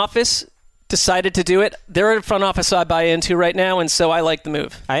front office decided to do it, they're a front office I buy into right now, and so I like the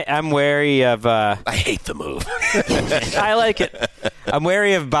move. I'm wary of... I hate the move. I like it. I'm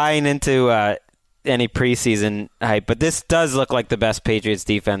wary of buying into any preseason hype, but this does look like the best Patriots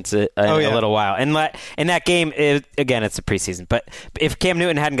defense in a little while. And in that game, again, it's a preseason, but if Cam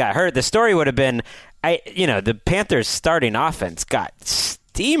Newton hadn't got hurt, the story would have been, the Panthers' starting offense got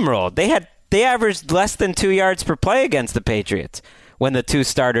steamrolled. They averaged less than 2 yards per play against the Patriots when the 2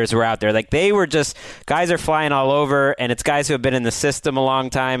 starters were out there. They were just, guys are flying all over, and it's guys who have been in the system a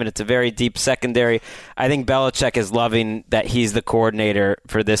long time, and it's a very deep secondary. I think Belichick is loving that he's the coordinator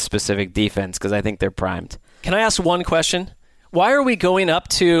for this specific defense because I think they're primed. Can I ask one question? Why are we going up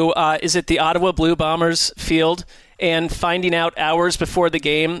to, is it the Ottawa Blue Bombers field, and finding out hours before the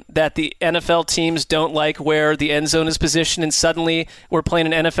game that the NFL teams don't like where the end zone is positioned, and suddenly we're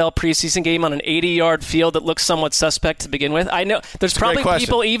playing an NFL preseason game on an 80-yard field that looks somewhat suspect to begin with? I know there's probably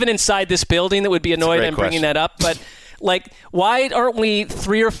people even inside this building that would be annoyed I'm bringing that up, but why aren't we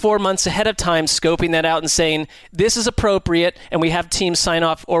 3 or 4 months ahead of time scoping that out and saying this is appropriate and we have teams sign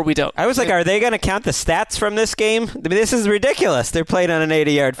off or we don't? I was like, are they going to count the stats from this game? I mean, this is ridiculous. They're playing on an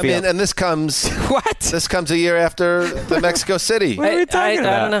 80-yard field. I mean, and this comes This comes a year after the Mexico City. What are we talking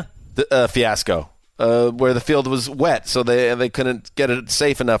about? I don't know. The fiasco. Where the field was wet, so they couldn't get it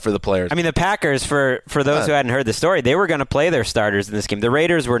safe enough for the players. I mean, the Packers, for those who hadn't heard the story, they were going to play their starters in this game. The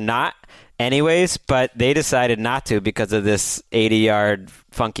Raiders were not anyways, but they decided not to because of this 80-yard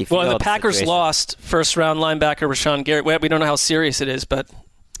funky field. Well, the Packers situation. lost first-round linebacker Rashawn Garrett. We don't know how serious it is, but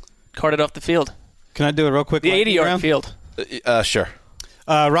carted off the field. Can I do it real quick? The 80-yard field. Sure.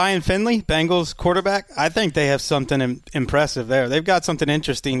 Ryan Finley, Bengals quarterback, I think they have something impressive there. They've got something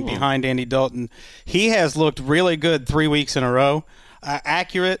interesting behind Andy Dalton. He has looked really good 3 weeks in a row.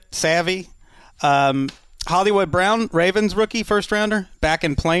 Accurate, savvy. Hollywood Brown, Ravens rookie, first-rounder, back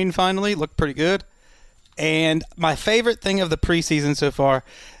in playing finally, looked pretty good. And my favorite thing of the preseason so far,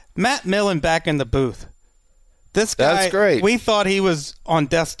 Matt Millen back in the booth. This guy, that's great. We thought he was on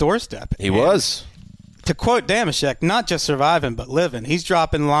death's doorstep. He was. To quote Damashek, not just surviving but living. He's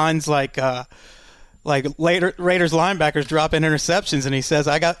dropping lines like Raiders linebackers dropping interceptions, and he says,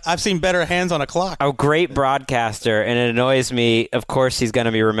 "I've seen better hands on a clock." A great broadcaster, and it annoys me. Of course, he's going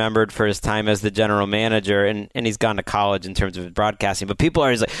to be remembered for his time as the general manager, and he's gone to college in terms of broadcasting. But people are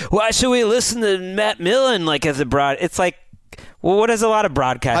always like, "Why should we listen to Matt Millen as a broad?" It's like, well, what is a lot of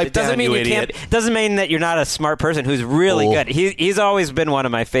broadcasting? It doesn't mean you can't. Doesn't mean that you're not a smart person who's really good. He's always been one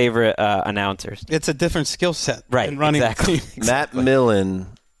of my favorite announcers. It's a different skill set, right? In running exactly. Matt Millen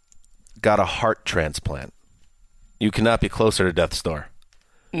got a heart transplant. You cannot be closer to death's door.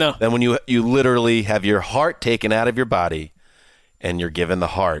 No. Than when you literally have your heart taken out of your body and you're given the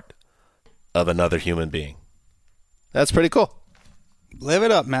heart of another human being. That's pretty cool. Live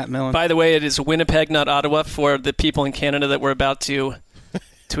it up, Matt Millen. By the way, it is Winnipeg, not Ottawa, for the people in Canada that were about to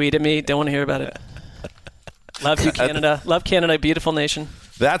tweet at me. Don't want to hear about it. Love you, Canada. Love Canada, beautiful nation.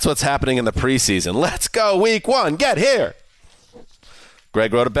 That's what's happening in the preseason. Let's go week 1. Get here.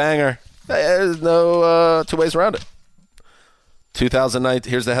 Greg wrote a banger. There's no two ways around it. 2009.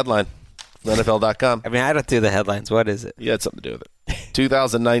 Here's the headline. NFL.com. I mean, I don't do the headlines. What is it? You had something to do with it.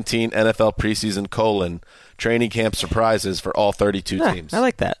 2019 NFL preseason : training camp surprises for all 32 teams. I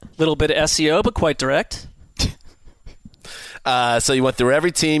like that. Little bit of SEO, but quite direct. So you went through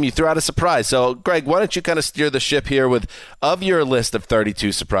every team. You threw out a surprise. So, Greg, why don't you kind of steer the ship here of your list of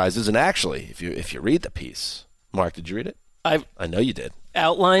 32 surprises? And actually, if you read the piece, Mark, did you read it? I know you did.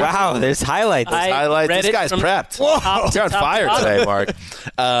 Outline. Wow, there's highlights. This guy's prepped. You're on fire today, Mark.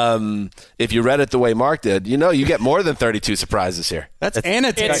 If you read it the way Mark did, you get more than 32 surprizes here. That's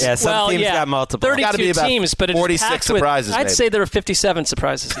annotated. Yeah, some teams got multiple. 32 Gotta be about teams, but it's 46 surprises. I'd say there are 57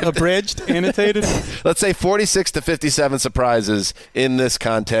 surprises. Abridged, annotated. Let's say 46 to 57 surprises in this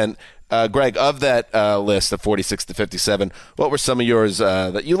content. Greg, of that list of 46 to 57, what were some of yours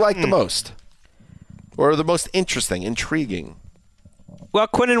that you liked the most? Or the most interesting, intriguing? Well,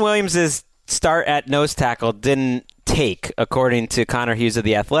 Quinnen Williams' start at nose tackle didn't take, according to Connor Hughes of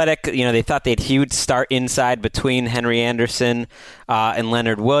The Athletic. They thought they'd huge start inside between Henry Anderson and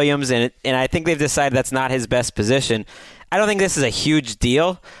Leonard Williams, and I think they've decided that's not his best position. I don't think this is a huge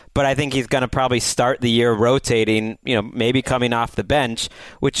deal, but I think he's going to probably start the year rotating, maybe coming off the bench,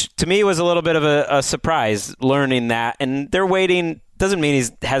 which to me was a little bit of a surprise learning that. And they're waiting. Doesn't mean he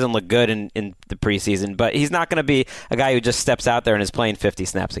hasn't looked good in the preseason, but he's not going to be a guy who just steps out there and is playing 50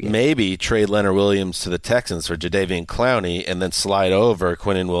 snaps a game. Maybe trade Leonard Williams to the Texans for Jadeveon Clowney and then slide over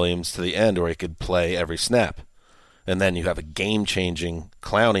Quinnen Williams to the end where he could play every snap. And then you have a game-changing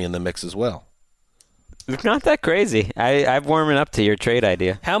Clowney in the mix as well. Not that crazy. I'm warming up to your trade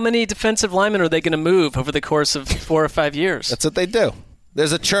idea. How many defensive linemen are they going to move over the course of 4 or 5 years? That's what they do.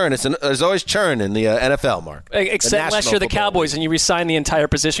 There's a churn. There's always churn in the NFL, Mark. Except unless you're the Cowboys and you resign the entire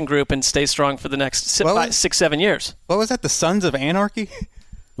position group and stay strong for the next 6, 7 years. What was that? The Sons of Anarchy?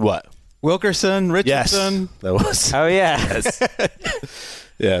 What? Wilkerson, Richardson. Yes, that was. Oh, yeah.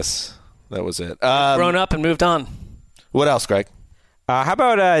 Yes, that was it. Grown up and moved on. What else, Greg? How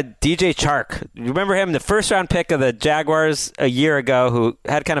about DJ Chark? You remember him, the first-round pick of the Jaguars a year ago, who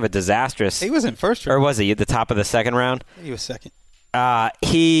had kind of a disastrous. He was in first round. Or was he at the top of the second round? He was second.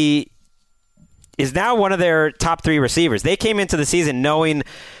 He is now one of their top 3 receivers. They came into the season knowing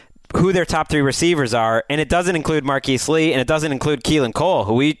who their top 3 receivers are, and it doesn't include Marquise Lee, and it doesn't include Keelan Cole,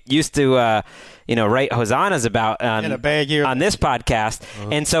 who we used to write hosannas about on this podcast.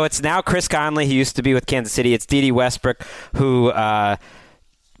 And so it's now Chris Conley, who used to be with Kansas City. It's Dede Westbrook, who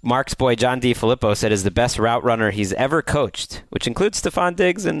Mark's boy John DeFilippo said is the best route runner he's ever coached, which includes Stephon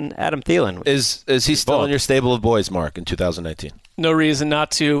Diggs and Adam Thielen. Is he still in your stable of boys, Mark, in 2019? No reason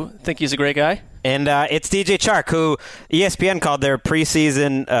not to think he's a great guy. And it's DJ Chark, who ESPN called their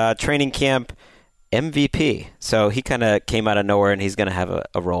preseason training camp MVP. So he kind of came out of nowhere, and he's going to have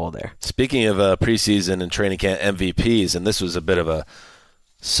a role there. Speaking of preseason and training camp MVPs, and this was a bit of a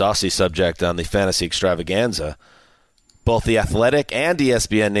saucy subject on the Fantasy Extravaganza, both The Athletic and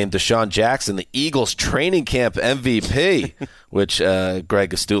ESPN named Deshaun Jackson the Eagles' training camp MVP, which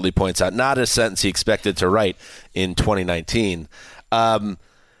Greg astutely points out, not a sentence he expected to write in 2019.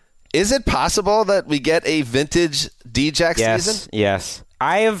 Is it possible that we get a vintage D-Jack season? Yes.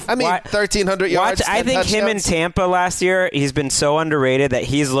 1,300 yards. I think him in Tampa last year, he's been so underrated that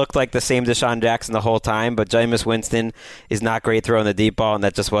he's looked like the same Deshaun Jackson the whole time, but Jameis Winston is not great throwing the deep ball, and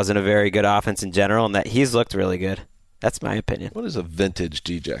that just wasn't a very good offense in general, and that he's looked really good. That's my opinion. What is a vintage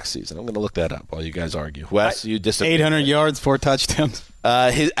D-Jack season? I'm going to look that up while you guys argue. Wes, you disagree? 800 yards, 4 touchdowns.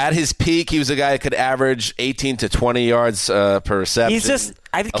 At his peak, he was a guy who could average 18 to 20 yards per reception.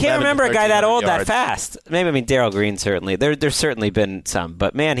 I can't remember a guy that old that fast. Maybe, Darrell Green certainly. There's certainly been some,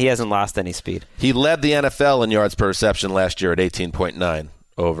 but man, he hasn't lost any speed. He led the NFL in yards per reception last year at 18.9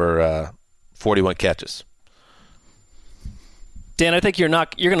 over 41 catches. Dan, I think you're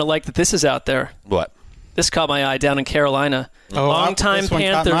going to like that this is out there. What? This caught my eye down in Carolina. Longtime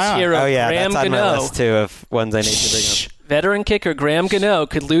Panthers hero Graham that's on Gano. my list too of ones I need to bring up. Veteran kicker Graham Gano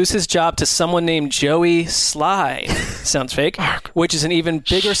could lose his job to someone named Joey Sly. Sounds fake. Which is an even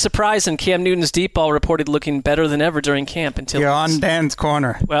bigger surprise than Cam Newton's deep ball reported looking better than ever during camp. Until you're on Dan's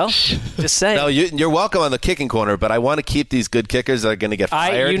corner. Well, just saying. No, you're welcome on the kicking corner, but I want to keep these good kickers that are going to get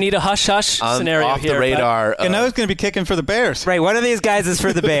fired. You need a hush-hush scenario off here. The radar. Gano's going to be kicking for the Bears. Right, one of these guys is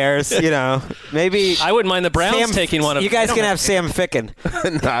for the Bears. Maybe I wouldn't mind the Browns taking one of them. You guys can have Sam Ficken.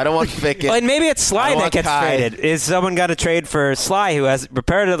 No, I don't want Ficken. And maybe it's Sly that gets traded. Is someone got to trade for Sly, who has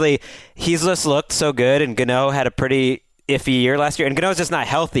repetitively, he's just looked so good, and Gano had a pretty iffy year last year, and Gano's just not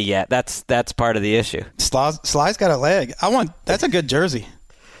healthy yet. That's part of the issue. Sly's got a leg. That's a good jersey.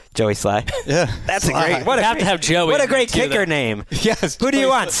 Joey Sly. Yeah, that's Sly. a great. Have to have Joey. What a great do kicker that. name. Yes. Who do you Joey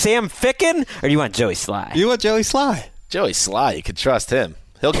want, Sam Ficken, or do you want Joey Sly? You want Joey Sly? Joey Sly, you can trust him.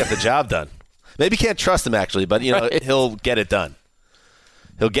 He'll get the job done. Maybe you can't trust him actually, but Right. he'll get it done.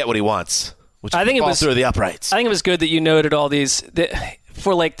 He'll get what he wants, which I think it fall was through the uprights. I think it was good that you noted all these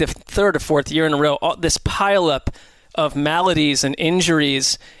for like the third or fourth year in a row. This pileup of maladies and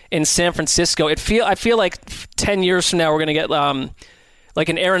injuries in San Francisco. I feel like 10 years from now we're going to get like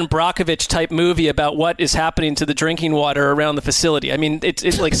an Aaron Brockovich type movie about what is happening to the drinking water around the facility. I mean,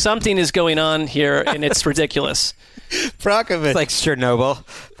 it's like something is going on here, and it's ridiculous. Brockovich. It's like Chernobyl.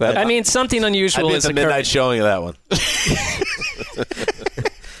 But I mean, something unusual I'd be at is the occurring. midnight showing of that one.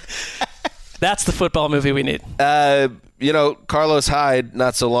 That's the football movie we need. Carlos Hyde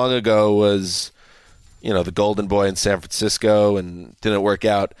not so long ago was, the golden boy in San Francisco and didn't work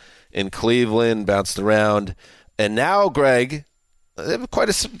out in Cleveland, bounced around. And now, Greg, quite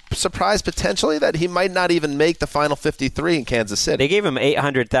a surprise potentially that he might not even make the final 53 in Kansas City. they gave him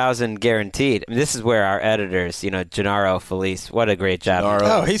 $800,000 guaranteed. I mean, this is where our editors, Gennaro Felice, what a great job.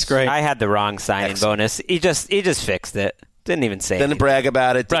 Oh, he's great. I had the wrong signing bonus. He just fixed it. Didn't even say Didn't anything. brag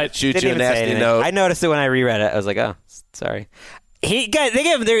about it. Didn't shoot Didn't you a even say nasty anything. note. I noticed it when I reread it. I was like, oh, sorry. They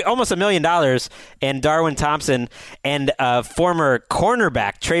gave him almost $1 million, and Darwin Thompson and former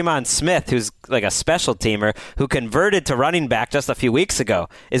cornerback Tremon Smith, who's like a special teamer, who converted to running back just a few weeks ago,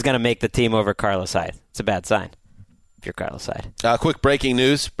 is going to make the team over Carlos Hyde. It's a bad sign if you're Carlos Hyde. Quick breaking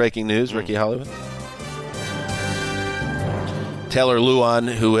news, Ricky Hollywood. Taylor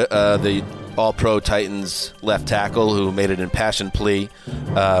Lewan, who the All-Pro Titans left tackle, who made an impassioned plea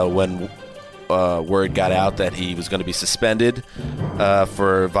when word got out that he was going to be suspended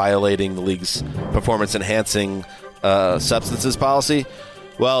for violating the league's performance-enhancing substances policy.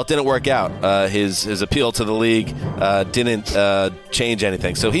 Well, it didn't work out. His appeal to the league didn't change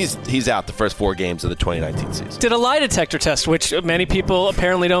anything. So he's out the first 4 games of the 2019 season. Did a lie detector test, which many people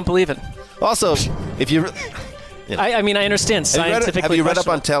apparently don't believe in. Also, if you... I mean, I understand scientifically. Have you read up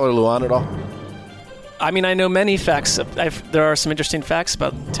on Taylor Lewan at all? I mean, I know many facts. There are some interesting facts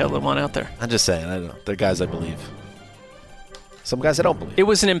about Taylor Lewan out there. I'm just saying. I don't know. They're guys I believe. Some guys I don't believe. It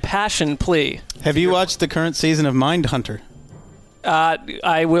was an impassioned plea. Have you watched the current season of Mindhunter?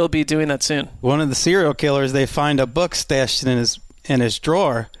 I will be doing that soon. One of the serial killers, they find a book stashed in his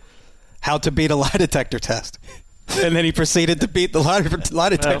drawer, How to Beat a Lie Detector Test. And then he proceeded to beat the lie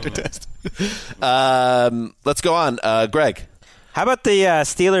detector test. Let's go on. Greg. How about the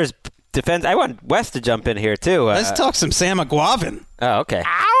Steelers defense? I want Wes to jump in here, too. Let's talk some Sam McGuavin. Oh, okay.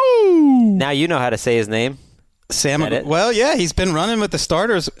 Ow! Now you know how to say his name. Well, yeah, he's been running with the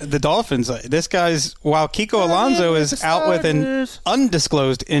starters, the Dolphins. This guy's, while Kiko Alonso is out with an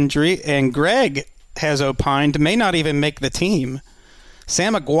undisclosed injury, and Greg has opined may not even make the team,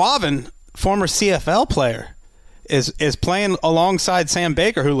 Sam McGuavin, former CFL player, is playing alongside Sam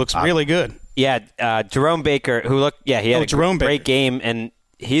Baker, who looks really good. Yeah, Jerome Baker, he had a great game, and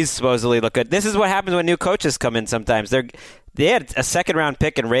he's supposedly looked good. This is what happens when new coaches come in sometimes. They had a second-round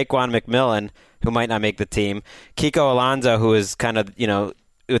pick in Raekwon McMillan, who might not make the team, Kiko Alonso, who is kind of,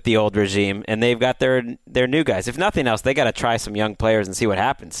 with the old regime, and they've got their new guys. If nothing else, they got to try some young players and see what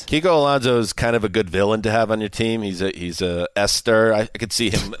happens. Kiko Alonso is kind of a good villain to have on your team. He's a Esther. I could see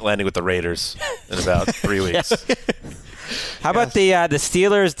him landing with the Raiders in about 3 weeks. How about the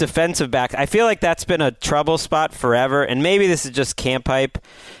Steelers' defensive back? I feel like that's been a trouble spot forever, and maybe this is just camp hype.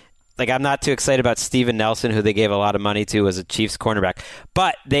 Like, I'm not too excited about Steven Nelson, who they gave a lot of money to as a Chiefs cornerback.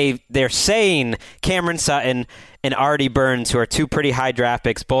 But they're saying Cameron Sutton and Artie Burns, who are 2 pretty high draft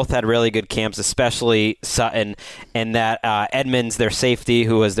picks, both had really good camps, especially Sutton, and that Edmonds, their safety,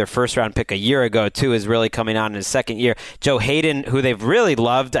 who was their first-round pick a year ago, too, is really coming on in his second year. Joe Hayden, who they've really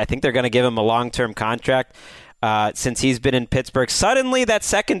loved, I think they're going to give him a long-term contract. Since he's been in Pittsburgh, suddenly that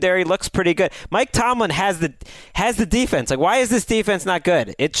secondary looks pretty good. Mike Tomlin has the defense. Like, why is this defense not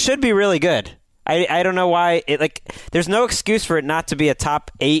good? It should be really good. I don't know why. There's no excuse for it not to be a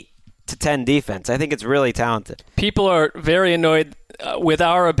top 8 to 10 defense. I think it's really talented. People are very annoyed with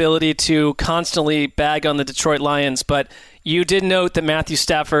our ability to constantly bag on the Detroit Lions, but you did note that Matthew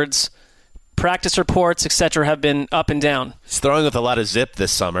Stafford's practice reports, etc., have been up and down. He's throwing with a lot of zip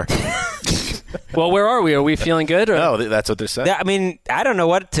this summer. Well, where are we? Are we feeling good? Or? No, that's what they're saying. I mean, I don't know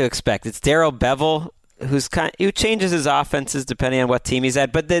what to expect. It's Darrell Bevel, who changes his offenses depending on what team he's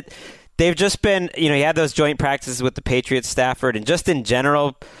at. But they've just been, he had those joint practices with the Patriots, Stafford, and just in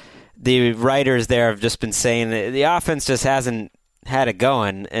general, the writers there have just been saying that the offense just hasn't had it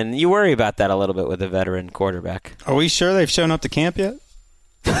going. And you worry about that a little bit with a veteran quarterback. Are we sure they've shown up to camp yet?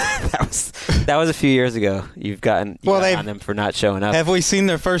 That That was a few years ago. You've gotten on them for not showing up. Have we seen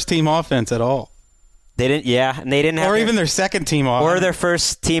their first team offense at all? They didn't. Yeah, and they didn't have. Or even their second team offense. Or their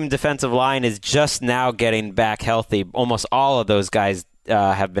first team defensive line is just now getting back healthy. Almost all of those guys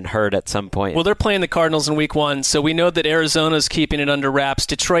have been hurt at some point. Well, they're playing the Cardinals in week 1, so we know that Arizona's keeping it under wraps.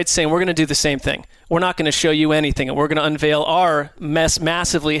 Detroit's saying we're going to do the same thing. We're not going to show you anything, and we're going to unveil our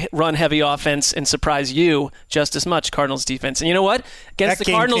massively run-heavy offense and surprise you just as much, Cardinals defense. And you know what? Against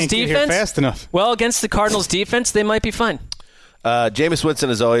the Cardinals defense, fast enough. Well, against the Cardinals defense, they might be fine. Jameis Winston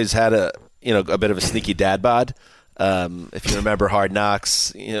has always had a bit of a sneaky dad bod. If you remember Hard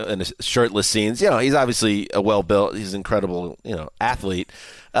Knocks, and his shirtless scenes, he's obviously a well-built, he's an incredible, athlete,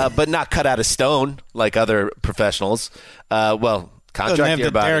 but not cut out of stone like other professionals. Contract doesn't have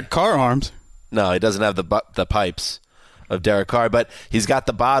the Derek Carr arms. No, he doesn't have the pipes of Derek Carr, but he's got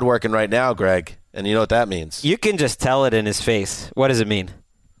the bod working right now, Greg, and you know what that means. You can just tell it in his face. What does it mean?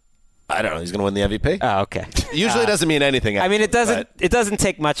 I don't know. He's going to win the MVP. Oh, okay. Usually it doesn't mean anything. I mean, it doesn't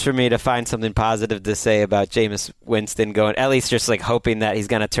take much for me to find something positive to say about Jameis Winston going, at least just like hoping that he's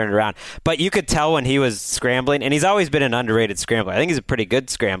going to turn it around. But you could tell when he was scrambling, and he's always been an underrated scrambler. I think he's a pretty good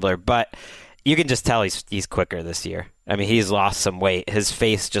scrambler, but you can just tell he's quicker this year. I mean, he's lost some weight. His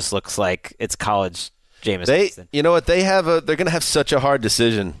face just looks like it's college Jameis Winston. You know what? They're going to have such a hard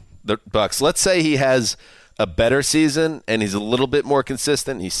decision, the Bucs. Let's say he has a better season and he's a little bit more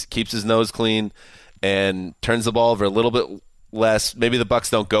consistent. He keeps his nose clean and turns the ball over a little bit less. Maybe the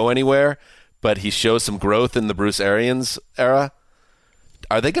Bucs don't go anywhere, but he shows some growth in the Bruce Arians era.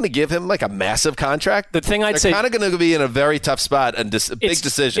 Are they going to give him like a massive contract? The thing I'd say, they're kind of going to be in a very tough spot and a big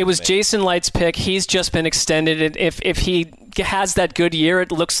decision. It was Jason Light's pick. He's just been extended. And if he has that good year,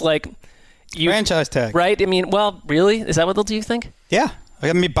 it looks like franchise tag, right? I mean, well, really, is that what they'll do? You think? Yeah,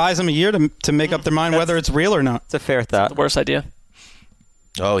 I mean, buys them a year to make up their mind whether it's real or not. It's a fair thought. The worst idea.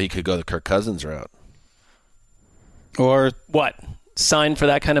 Oh, he could go the Kirk Cousins route, or what? Sign for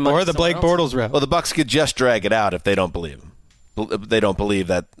that kind of money, or the Blake Bortles route. Well, the Bucs could just drag it out if they don't believe him. They don't believe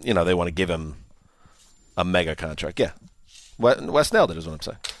that they want to give him a mega contract. Yeah, Wes nailed it is what I'm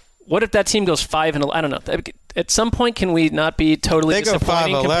saying. What if that team goes 5-11? I don't know. At some point, can we not be totally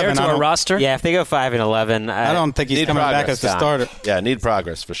disappointing compared to our roster? Yeah, if they go 5-11, I don't think he's coming back as the starter. Yeah, need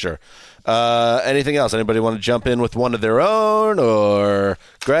progress for sure. Anything else? Anybody want to jump in with one of their own, or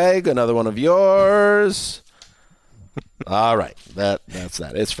Greg, another one of yours? All right, that's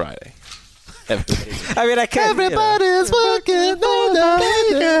that. It's Friday. Everybody's working on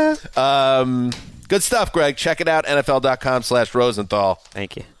the good stuff, Greg. Check it out, NFL.com/Rosenthal.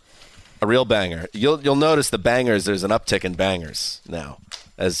 Thank you. A real banger. You'll notice the bangers. There's an uptick in bangers now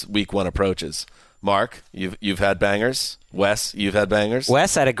as week 1 approaches. Mark, you've had bangers. Wes, you've had bangers.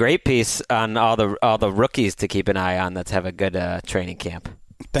 Wes had a great piece on all the rookies to keep an eye on that have a good training camp.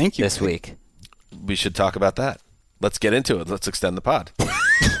 Thank you. This week. We should talk about that. Let's get into it. Let's extend the pod.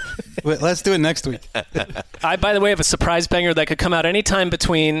 Let's do it next week. I, by the way, have a surprise banger that could come out anytime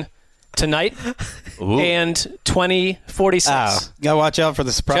between tonight and 2046. Gotta watch out for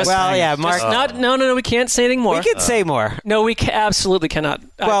the surprise. Mark. No, we can't say anything more. We can say more. No, we absolutely cannot.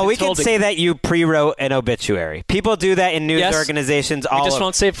 Well, we can say that you pre-wrote an obituary. People do that in news organizations. We just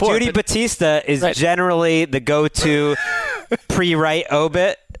won't say it for Judy Batista is generally the go-to pre-write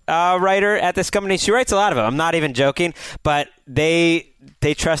obit writer at this company. She writes a lot of them. I'm not even joking, but they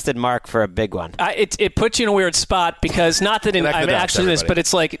trusted Mark for a big one. It puts you in a weird spot because not that I'm actually this, but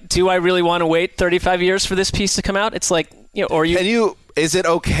it's like, do I really want to wait 35 years for this piece to come out? It's like, is it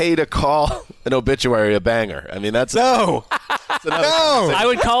okay to call an obituary a banger? I mean, that's no. I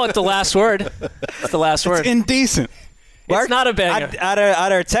would call it the last word. It's the last word. It's indecent. It's not a banger.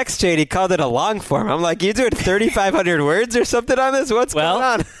 On our text chain, he called it a long form. I'm like, you doing 3,500 words or something on this? What's going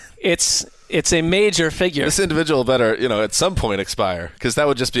on? It's a major figure. This individual better, at some point expire, because that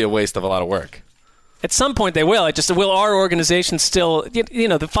would just be a waste of a lot of work. At some point they will. Will our organization still,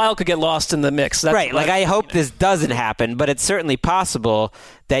 the file could get lost in the mix. That's right. I hope this doesn't happen, but it's certainly possible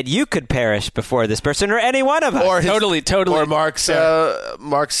that you could perish before this person or any one of us. Or totally. Or Mark's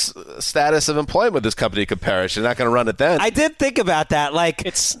status of employment with this company could perish. You're not going to run it then. I did think about that. We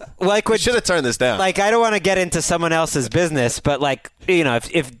should have turned this down. I don't want to get into someone else's business, but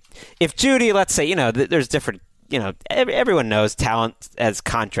if Judy, let's say, there's different. Everyone knows talent as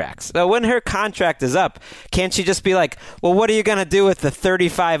contracts. So when her contract is up, can't she just be like, well, what are you going to do with the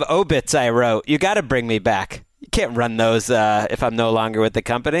 35 obits I wrote? You got to bring me back. You can't run those if I'm no longer with the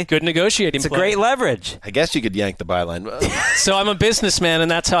company. Good negotiating It's a great leverage. I guess you could yank the byline. So I'm a businessman,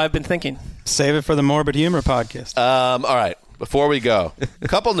 and that's how I've been thinking. Save it for the Morbid Humor podcast. All right. Before we go, a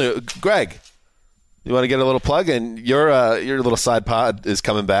couple Greg, you want to get a little plug? And your little side pod is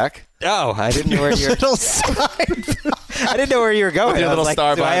coming back. Oh, I didn't know where you were. I didn't know where you were going. With your little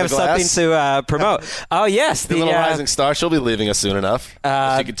star do I have something to promote? Oh, yes. The little rising star. She'll be leaving us soon enough.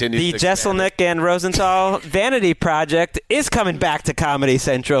 She continues the Jeselnik and Rosenthal Vanity Project is coming back to Comedy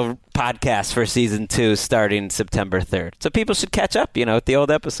Central podcast for season 2 starting September 3rd. So people should catch up, with the old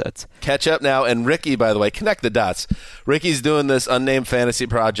episodes. Catch up now. And Ricky, by the way, connect the dots. Ricky's doing this unnamed fantasy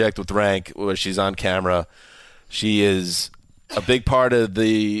project with Rank where she's on camera. She is a big part of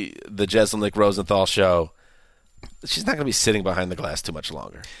the Jeselnik Rosenthal show. She's not going to be sitting behind the glass too much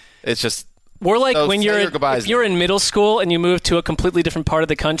longer. It's just more like when you're in middle school and you move to a completely different part of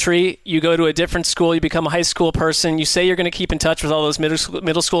the country. You go to a different school. You become a high school person. You say you're going to keep in touch with all those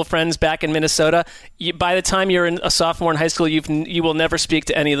middle school friends back in Minnesota. By the time you're a sophomore in high school, you will never speak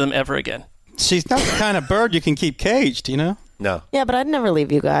to any of them ever again. She's not the kind of bird you can keep caged, No. Yeah, but I'd never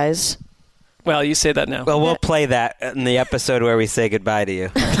leave you guys. Well, you say that now. Well, we'll play that in the episode where we say goodbye to you.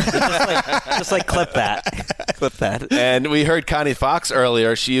 just like clip that. Clip that. And we heard Connie Fox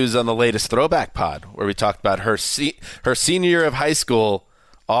earlier. She was on the latest Throwback Pod where we talked about her senior year of high school,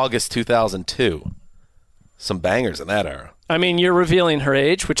 August 2002. Some bangers in that era. I mean, you're revealing her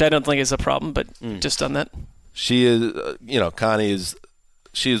age, which I don't think is a problem, but just on that. She is, Connie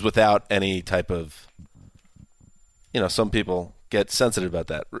she is without any type of, some people get sensitive about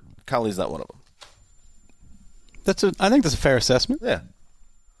that. Connie's not one of them. I think that's a fair assessment. Yeah.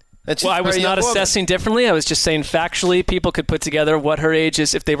 Well, I was not assessing differently. I was just saying factually people could put together what her age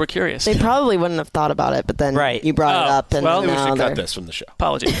is if they were curious. They probably wouldn't have thought about it, but then you brought it up. And we should cut this from the show.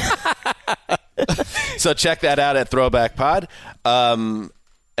 Apologies. So check that out at Throwback Pod. And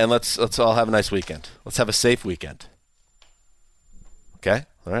let's all have a nice weekend. Let's have a safe weekend. Okay?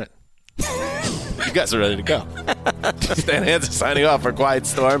 All right. You guys are ready to go. Stan Hansen signing off for Quiet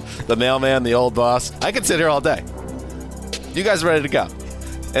Storm, the mailman, the old boss. I could sit here all day. You guys are ready to go.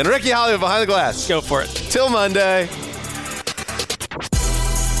 And Ricky Hollywood behind the glass. Go for it. Till Monday.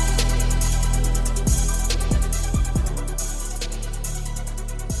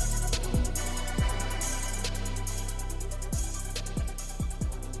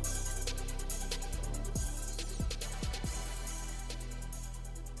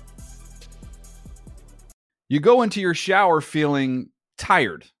 You go into your shower feeling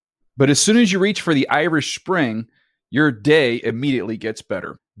tired, but as soon as you reach for the Irish Spring, your day immediately gets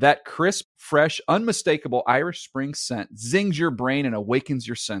better. That crisp, fresh, unmistakable Irish Spring scent zings your brain and awakens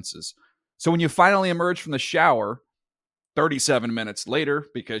your senses. So when you finally emerge from the shower, 37 minutes later,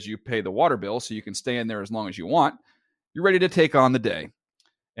 because you pay the water bill so you can stay in there as long as you want, you're ready to take on the day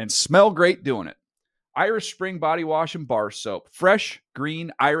and smell great doing it. Irish Spring Body Wash and Bar Soap. Fresh,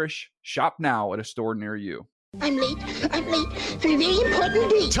 green, Irish. Shop now at a store near you. I'm late for a very important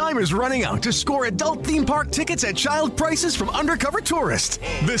date. Time is running out to score adult theme park tickets at child prices from Undercover Tourist.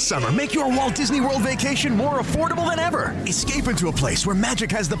 This summer, make your Walt Disney World vacation more affordable than ever. Escape into a place where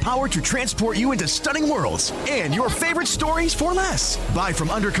magic has the power to transport you into stunning worlds and your favorite stories for less. Buy from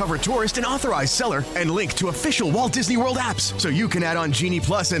Undercover Tourist, an authorized seller, and link to official Walt Disney World apps so you can add on Genie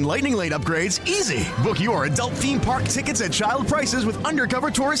Plus and Lightning Lane upgrades easy. Book your adult theme park tickets at child prices with Undercover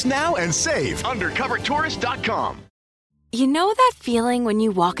Tourist now and save. UndercoverTourist.com. You know that feeling when you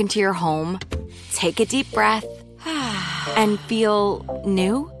walk into your home, take a deep breath, and feel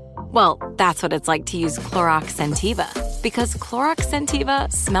new? Well, that's what it's like to use Clorox Scentiva. Because Clorox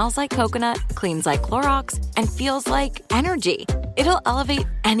Scentiva smells like coconut, cleans like Clorox, and feels like energy. It'll elevate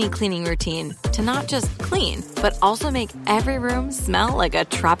any cleaning routine to not just clean, but also make every room smell like a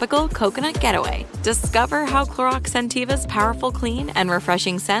tropical coconut getaway. Discover how Clorox Scentiva's powerful clean and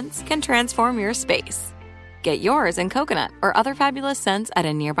refreshing scents can transform your space. Get yours in coconut or other fabulous scents at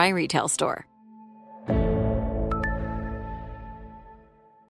a nearby retail store.